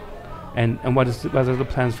 And what are the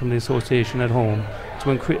plans from the association at home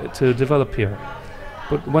to develop here?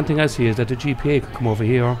 But one thing I see is that the GPA can come over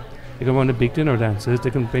here, they can run the big dinner dances, they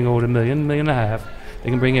can bring over $1 million, $1.5 million, they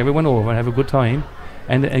can bring everyone over and have a good time,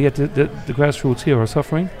 and yet the grassroots here are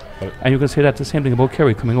suffering. And you can say that the same thing about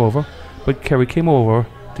Kerry coming over, but Kerry came over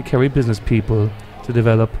to Kerry business people to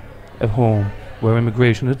develop a home where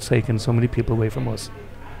immigration had taken so many people away from us.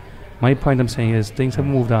 My point I'm saying is things have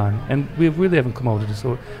moved on, and we really haven't come out of this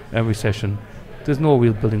recession. There's no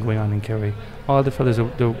real building going on in Kerry. All the fellas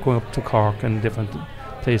they're going up to Cork and different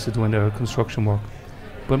places doing their construction work.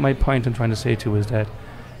 But my point I'm trying to say to you is that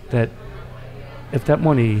if that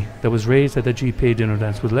money that was raised at the GPA dinner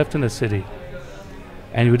dance was left in the city,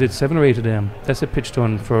 and you did 7 or 8 of them, that's a pitch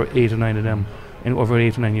done for 8 or 9 of them in over an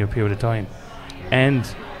 8 or 9 year period of time,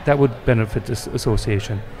 and that would benefit this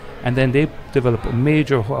association. And then they develop a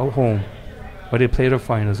major home where they play their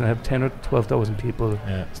finals and have 10 or 12,000 people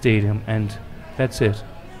stadium, and that's it.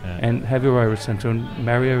 And have your Irish centre and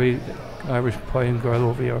marry every Irish boy and girl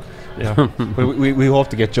over here. Yeah. we hope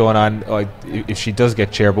to get Joan on if she does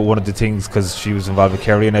get chair, but one of the things, because she was involved with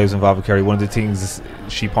Kerry and I was involved with Kerry, one of the things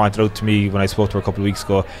she pointed out to me when I spoke to her a couple of weeks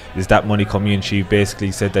ago is that money coming in. She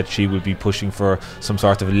basically said that she would be pushing for some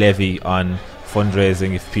sort of levy on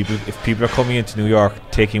fundraising. If people are coming into New York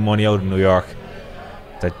taking money out of New York,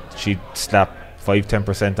 that she'd slap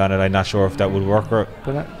 5-10% on it. I'm not sure if that would work. But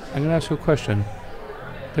I'm going to ask you a question.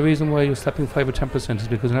 The reason why you're slapping 5 or 10% is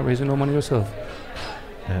because you're not raising no money yourself.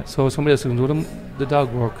 Yeah. So somebody else can do the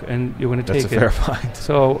dog work, and you're going to take it. That's a fair point.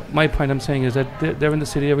 So my point I'm saying is that they're in the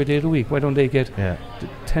city every day of the week. Why don't they get Yeah.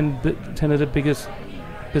 10 of the biggest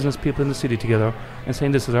business people in the city together and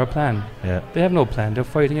saying this is our plan? Yeah. They have no plan. They're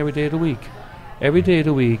fighting every day of the week. Every day of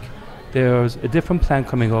the week, there's a different plan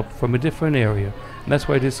coming up from a different area. And that's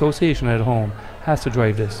why the association at home has to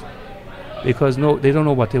drive this. Because they don't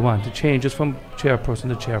know what they want. The change is from chairperson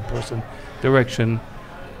to chairperson. Direction.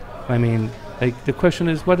 I mean, like, the question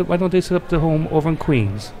is, why don't they set up the home over in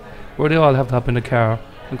Queens, where they all have to hop in the car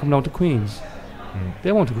and come down to Queens?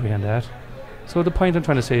 They won't agree on that. So the point I'm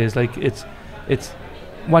trying to say is, like, it's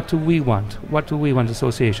what do we want? What do we want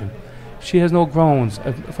association? She has no grounds.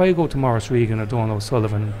 If I go to Morris Regan or Donald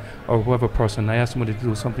O'Sullivan or whoever person, I ask somebody to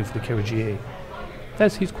do something for the Kerry GAA,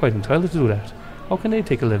 he's quite entitled to do that. How can they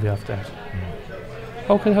take a levy off that?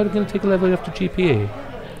 How can they take a levy off the GPA?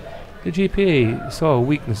 The GPA saw a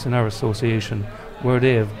weakness in our association where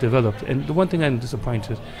they have developed. And the one thing I'm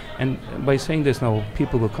disappointed, and by saying this now,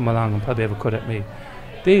 people will come along and probably have a cut at me.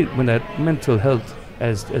 They went at mental health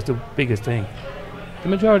as the biggest thing. The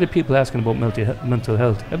majority of people asking about mental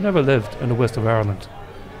health have never lived in the west of Ireland.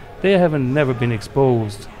 They haven't never been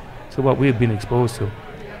exposed to what we've been exposed to.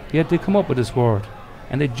 Yet they come up with this word,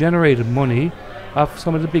 and they generated money off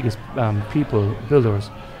some of the biggest builders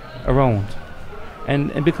around.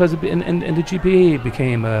 And because and the GPA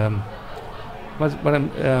became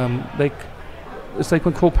it's like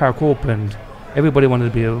when Croke Park opened, everybody wanted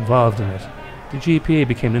to be involved in it. The GPA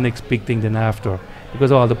became the next big thing then after,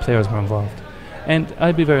 because all the players were involved. And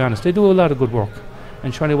I'll be very honest, they do a lot of good work.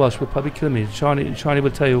 And Shawnee Walsh will probably kill me. Shawnee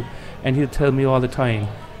will tell you, and he'll tell me all the time,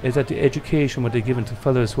 is that the education what they're given to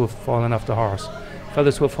fellas who have fallen off the horse,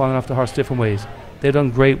 different ways, they've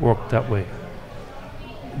done great work that way.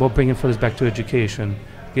 About bringing fellas back to education,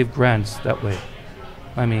 give grants that way.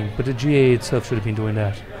 I mean, but the GAA itself should have been doing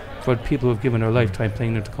that for people who have given their lifetime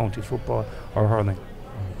playing inter-county football or hurling.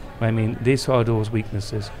 I mean, they saw those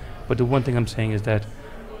weaknesses. But the one thing I'm saying is that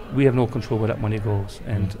we have no control where that money goes,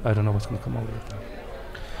 and I don't know what's going to come out of it.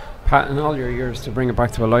 Pat, in all your years, to bring it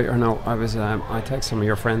back to a lighter note, I texted some of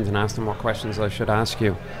your friends and asked them what questions I should ask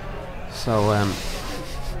you. So,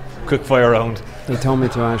 quick fire round. They told me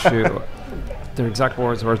to ask you. Their exact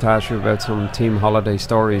words were to ask you about some team holiday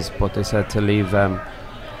stories, but they said to leave. You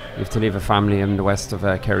have to leave a family in the west of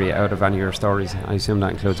Kerry out of any of your stories. I assume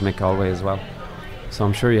that includes Mick Galway as well. So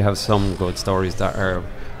I'm sure you have some good stories that are.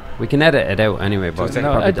 We can edit it out anyway, but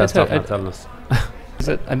probably best off not telling us.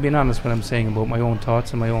 I'm being honest when I'm saying about my own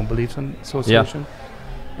thoughts and my own beliefs in association.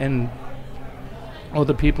 Yeah. And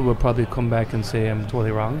other people will probably come back and say I'm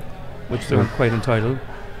totally wrong, which they're quite entitled.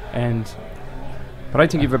 But I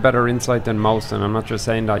think you have a better insight than most, and I'm not just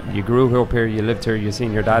saying that. You grew up here, you lived here, you've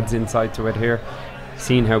seen your dad's insight to it here,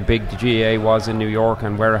 seen how big the GAA was in New York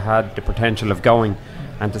and where it had the potential of going,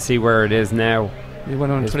 and to see where it is now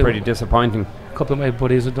is pretty disappointing. A couple of my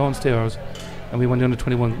buddies are downstairs, and we won the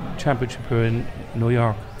under-21 championship here in New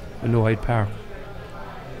York, in Hyde Park.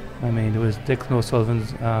 I mean, there was Declan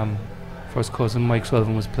O'Sullivan's first cousin, Mike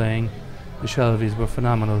Sullivan, was playing. The Shelvies were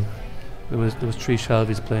phenomenal. There was 3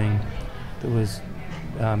 Shelvies playing. There was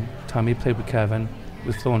Tommy played with Kevin,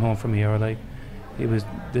 was flown home from here. Like, he was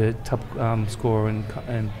the top scorer in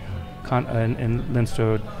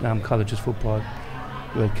Leinster colleges football.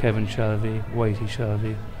 You had Kevin Shelby, Whitey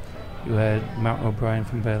Shelby. You had Martin O'Brien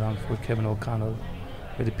from Bellongford, Kevin O'Connell.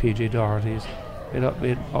 You had the PJ Dohertys. We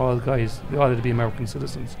had all guys. They all had to be American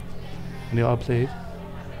citizens, and they all played,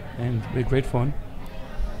 and we had great fun.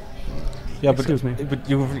 Yeah, but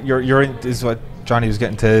you're in, is what Johnny was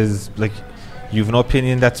getting to, is like, you've an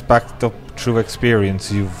opinion that's backed up through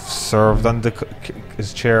experience. You've served on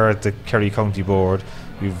as chair at the Kerry County Board.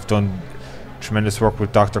 You've done tremendous work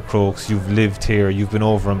with Dr. Crokes. You've lived here. You've been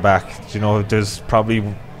over and back. You know, there's probably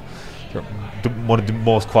one of the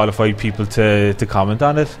most qualified people to comment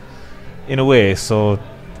on it, in a way. So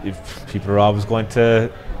if people are always going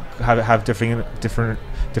to have differing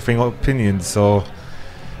opinions, so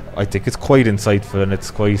I think it's quite insightful, and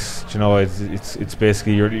it's quite, you know, it's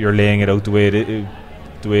basically you're laying it out the way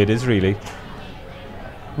it is, really.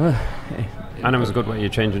 Well, and it was a good way you're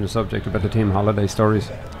changing the subject about the team holiday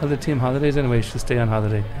stories. Well, the team holidays anyway should stay on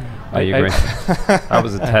holiday. I agree. That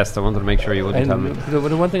was a test. I wanted to make sure you wouldn't tell me. The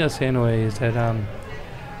one thing I'll say anyway is that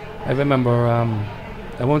I remember,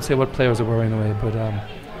 I won't say what players it were anyway, but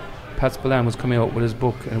Pat Spillane was coming out with his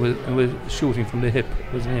book, and it was Shooting from the Hip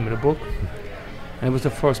was the name of the book. And it was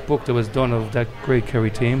the first book that was done of that great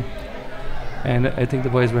Kerry team. And I think the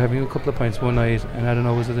boys were having a couple of pints one night, and I don't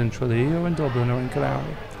know, was it in Tralee or in Dublin or in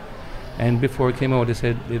Killarney? And before it came out, they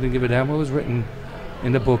said they didn't give a damn what was written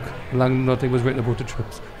in the book. Long nothing was written about the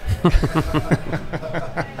trips.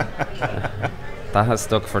 That has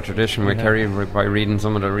stuck for tradition with Kerry by reading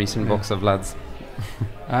some of the recent books of lads.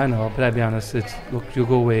 I know, but I'll be honest, look, you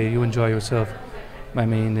go away, you enjoy yourself. I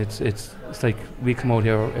mean, it's like we come out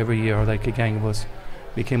here every year, like a gang of us.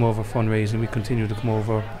 We came over fundraising, we continue to come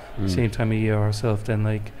over same time of year ourselves. Then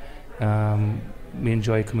like we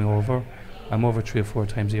enjoy coming over. I'm over 3 or 4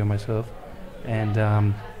 times a year myself,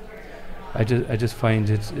 and I just find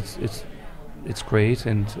it's great,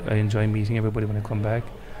 and I enjoy meeting everybody when I come back.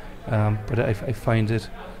 But I find it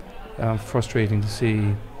frustrating to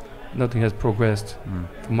see nothing has progressed.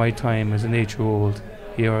 From my time as an 8-year-old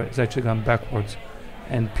here, it's actually gone backwards,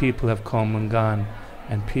 and people have come and gone,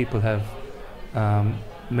 and people have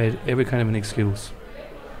made every kind of an excuse,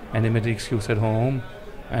 and they made the excuse at home.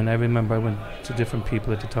 And I remember I went to different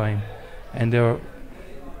people at the time, and there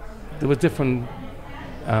was different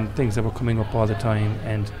things that were coming up all the time,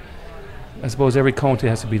 and I suppose every county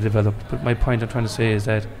has to be developed. But my point I'm trying to say is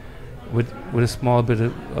that with a small bit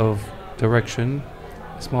of direction,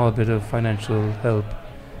 a small bit of financial help,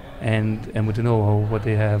 and with the know-how what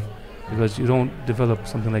they have, because you don't develop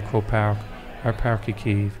something like Croke Park or Páirc Uí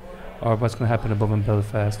Chaoimh or what's going to happen above in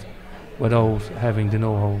Belfast without having the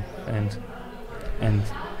know-how and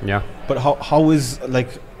yeah. But how is,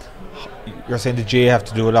 like, you're saying the GAA have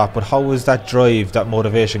to do a lot, but how is that drive, that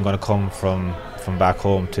motivation going to come from back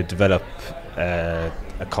home to develop a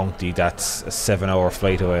county that's a 7-hour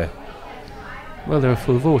flight away? Well, they're a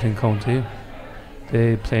full voting county.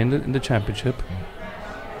 They play in the championship.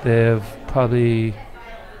 They've probably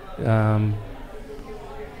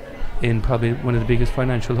in probably one of the biggest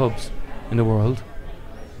financial hubs in the world,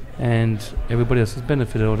 and everybody else has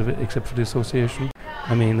benefited out of it except for the association.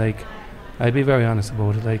 I mean, like, I'd be very honest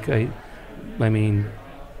about it. Like, I mean,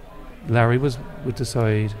 Larry was with the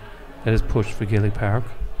side that has pushed for Gaelic Park.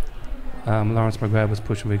 Lawrence McGrath was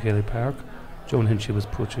pushing for Gaelic Park. Joan Hinchy was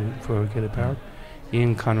pushing for Gaelic Park.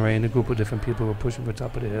 Ian Conray and a group of different people were pushing for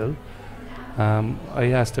Top of the Hill.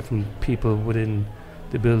 I asked different people within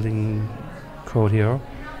the building crowd here,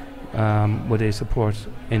 would they support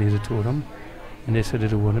any of the two of them, and they said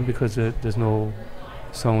they wouldn't, because there's no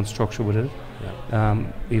sound structure with it.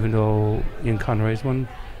 Even though Ian Conray's one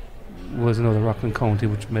was another Rockland County,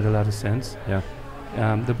 which made a lot of sense.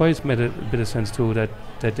 The boys made a bit of sense too, that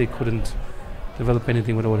they couldn't develop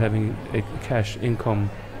anything without having a cash income,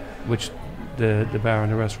 which the bar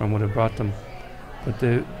and the restaurant would have brought them. But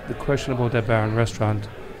the question about that bar and restaurant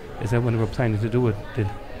is that when they were planning to do it,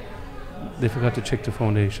 they forgot to check the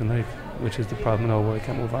foundation, like, which is the problem now, where I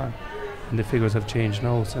can't move on. And the figures have changed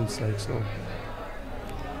now since, like, so.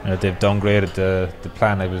 They've downgraded the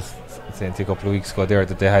plan. I was saying a couple of weeks ago there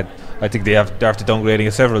that they had, I think they're after downgrading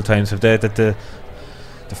it several times, have they, that the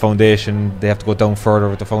foundation, they have to go down further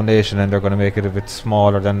with the foundation, and they're going to make it a bit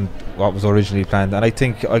smaller than what was originally planned. And I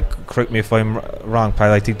think, correct me if I'm wrong,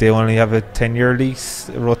 Pat, I think they only have a 10-year lease,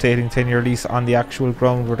 a rotating 10-year lease on the actual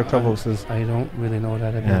ground where the clubhouse is. I don't really know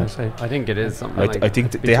that. I think it is something I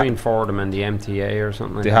think between Fordham and the MTA or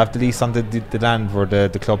something. They have the lease on the land where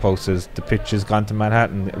the clubhouse is. The pitch has gone to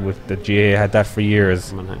Manhattan. With the GAA had that for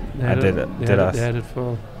years. They had it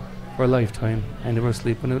for a lifetime, and they were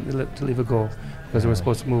sleeping to leave it go, because they were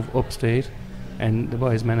supposed to move upstate, and the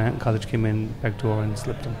boys Manhattan College came in back door and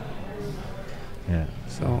slipped them.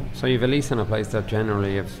 So you've a lease in a place that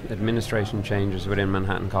generally, if administration changes within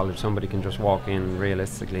Manhattan College, somebody can just walk in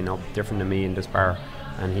realistically, no different to me in this bar,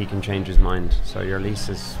 and he can change his mind. So your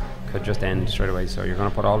leases could just end straight away. So you're going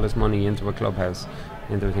to put all this money into a clubhouse,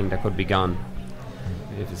 into a thing that could be gone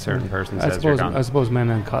if a certain person says you're gone. I suppose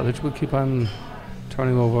Manhattan College will keep on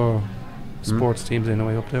turning over sports teams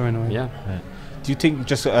anyway up there anyway. Yeah. Do you think,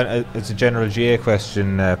 just as a general GA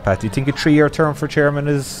question, Pat, do you think a 3-year term for chairman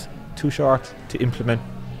is too short to implement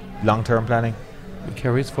long-term planning?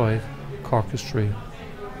 Kerry's 5, Cork is 3,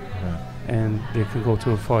 and they can go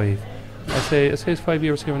to a 5. I say it's 5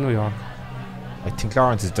 years here in New York. I think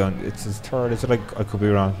Lawrence is done. It's his 3rd. Is it? I could be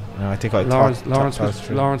wrong. No, I think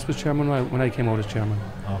Lawrence was chairman when I came out as chairman.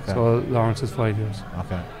 Okay. So Lawrence is 5 years.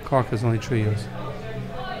 Okay. Cork is only 3 years.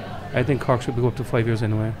 I think Cork should go up to 5 years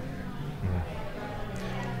anyway.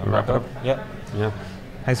 I'll wrap it up. Yeah.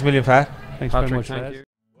 Thanks a million, Pat. Thanks Patrick, very much. thank you.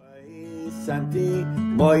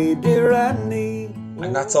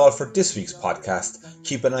 And that's all for this week's podcast.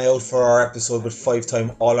 Keep an eye out for our episode with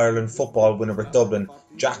 5-time All-Ireland football winner with Dublin,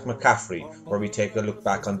 Jack McCaffrey, where we take a look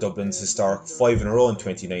back on Dublin's historic 5 in a row in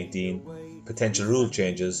 2019, potential rule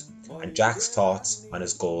changes, and Jack's thoughts on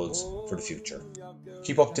his goals for the future.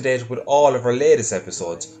 Keep up to date with all of our latest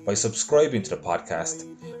episodes by subscribing to the podcast,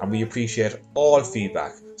 and we appreciate all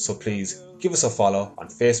feedback, So please give us a follow on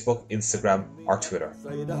Facebook, Instagram or Twitter.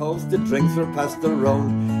 Inside the house the drinks were passed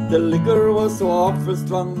around. The liquor was so awful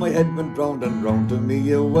strong, my head went round and round to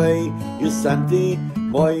me away. You Santy,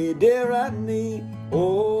 my dear Annie,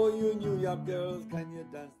 oh you New York girls, can you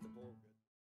dance?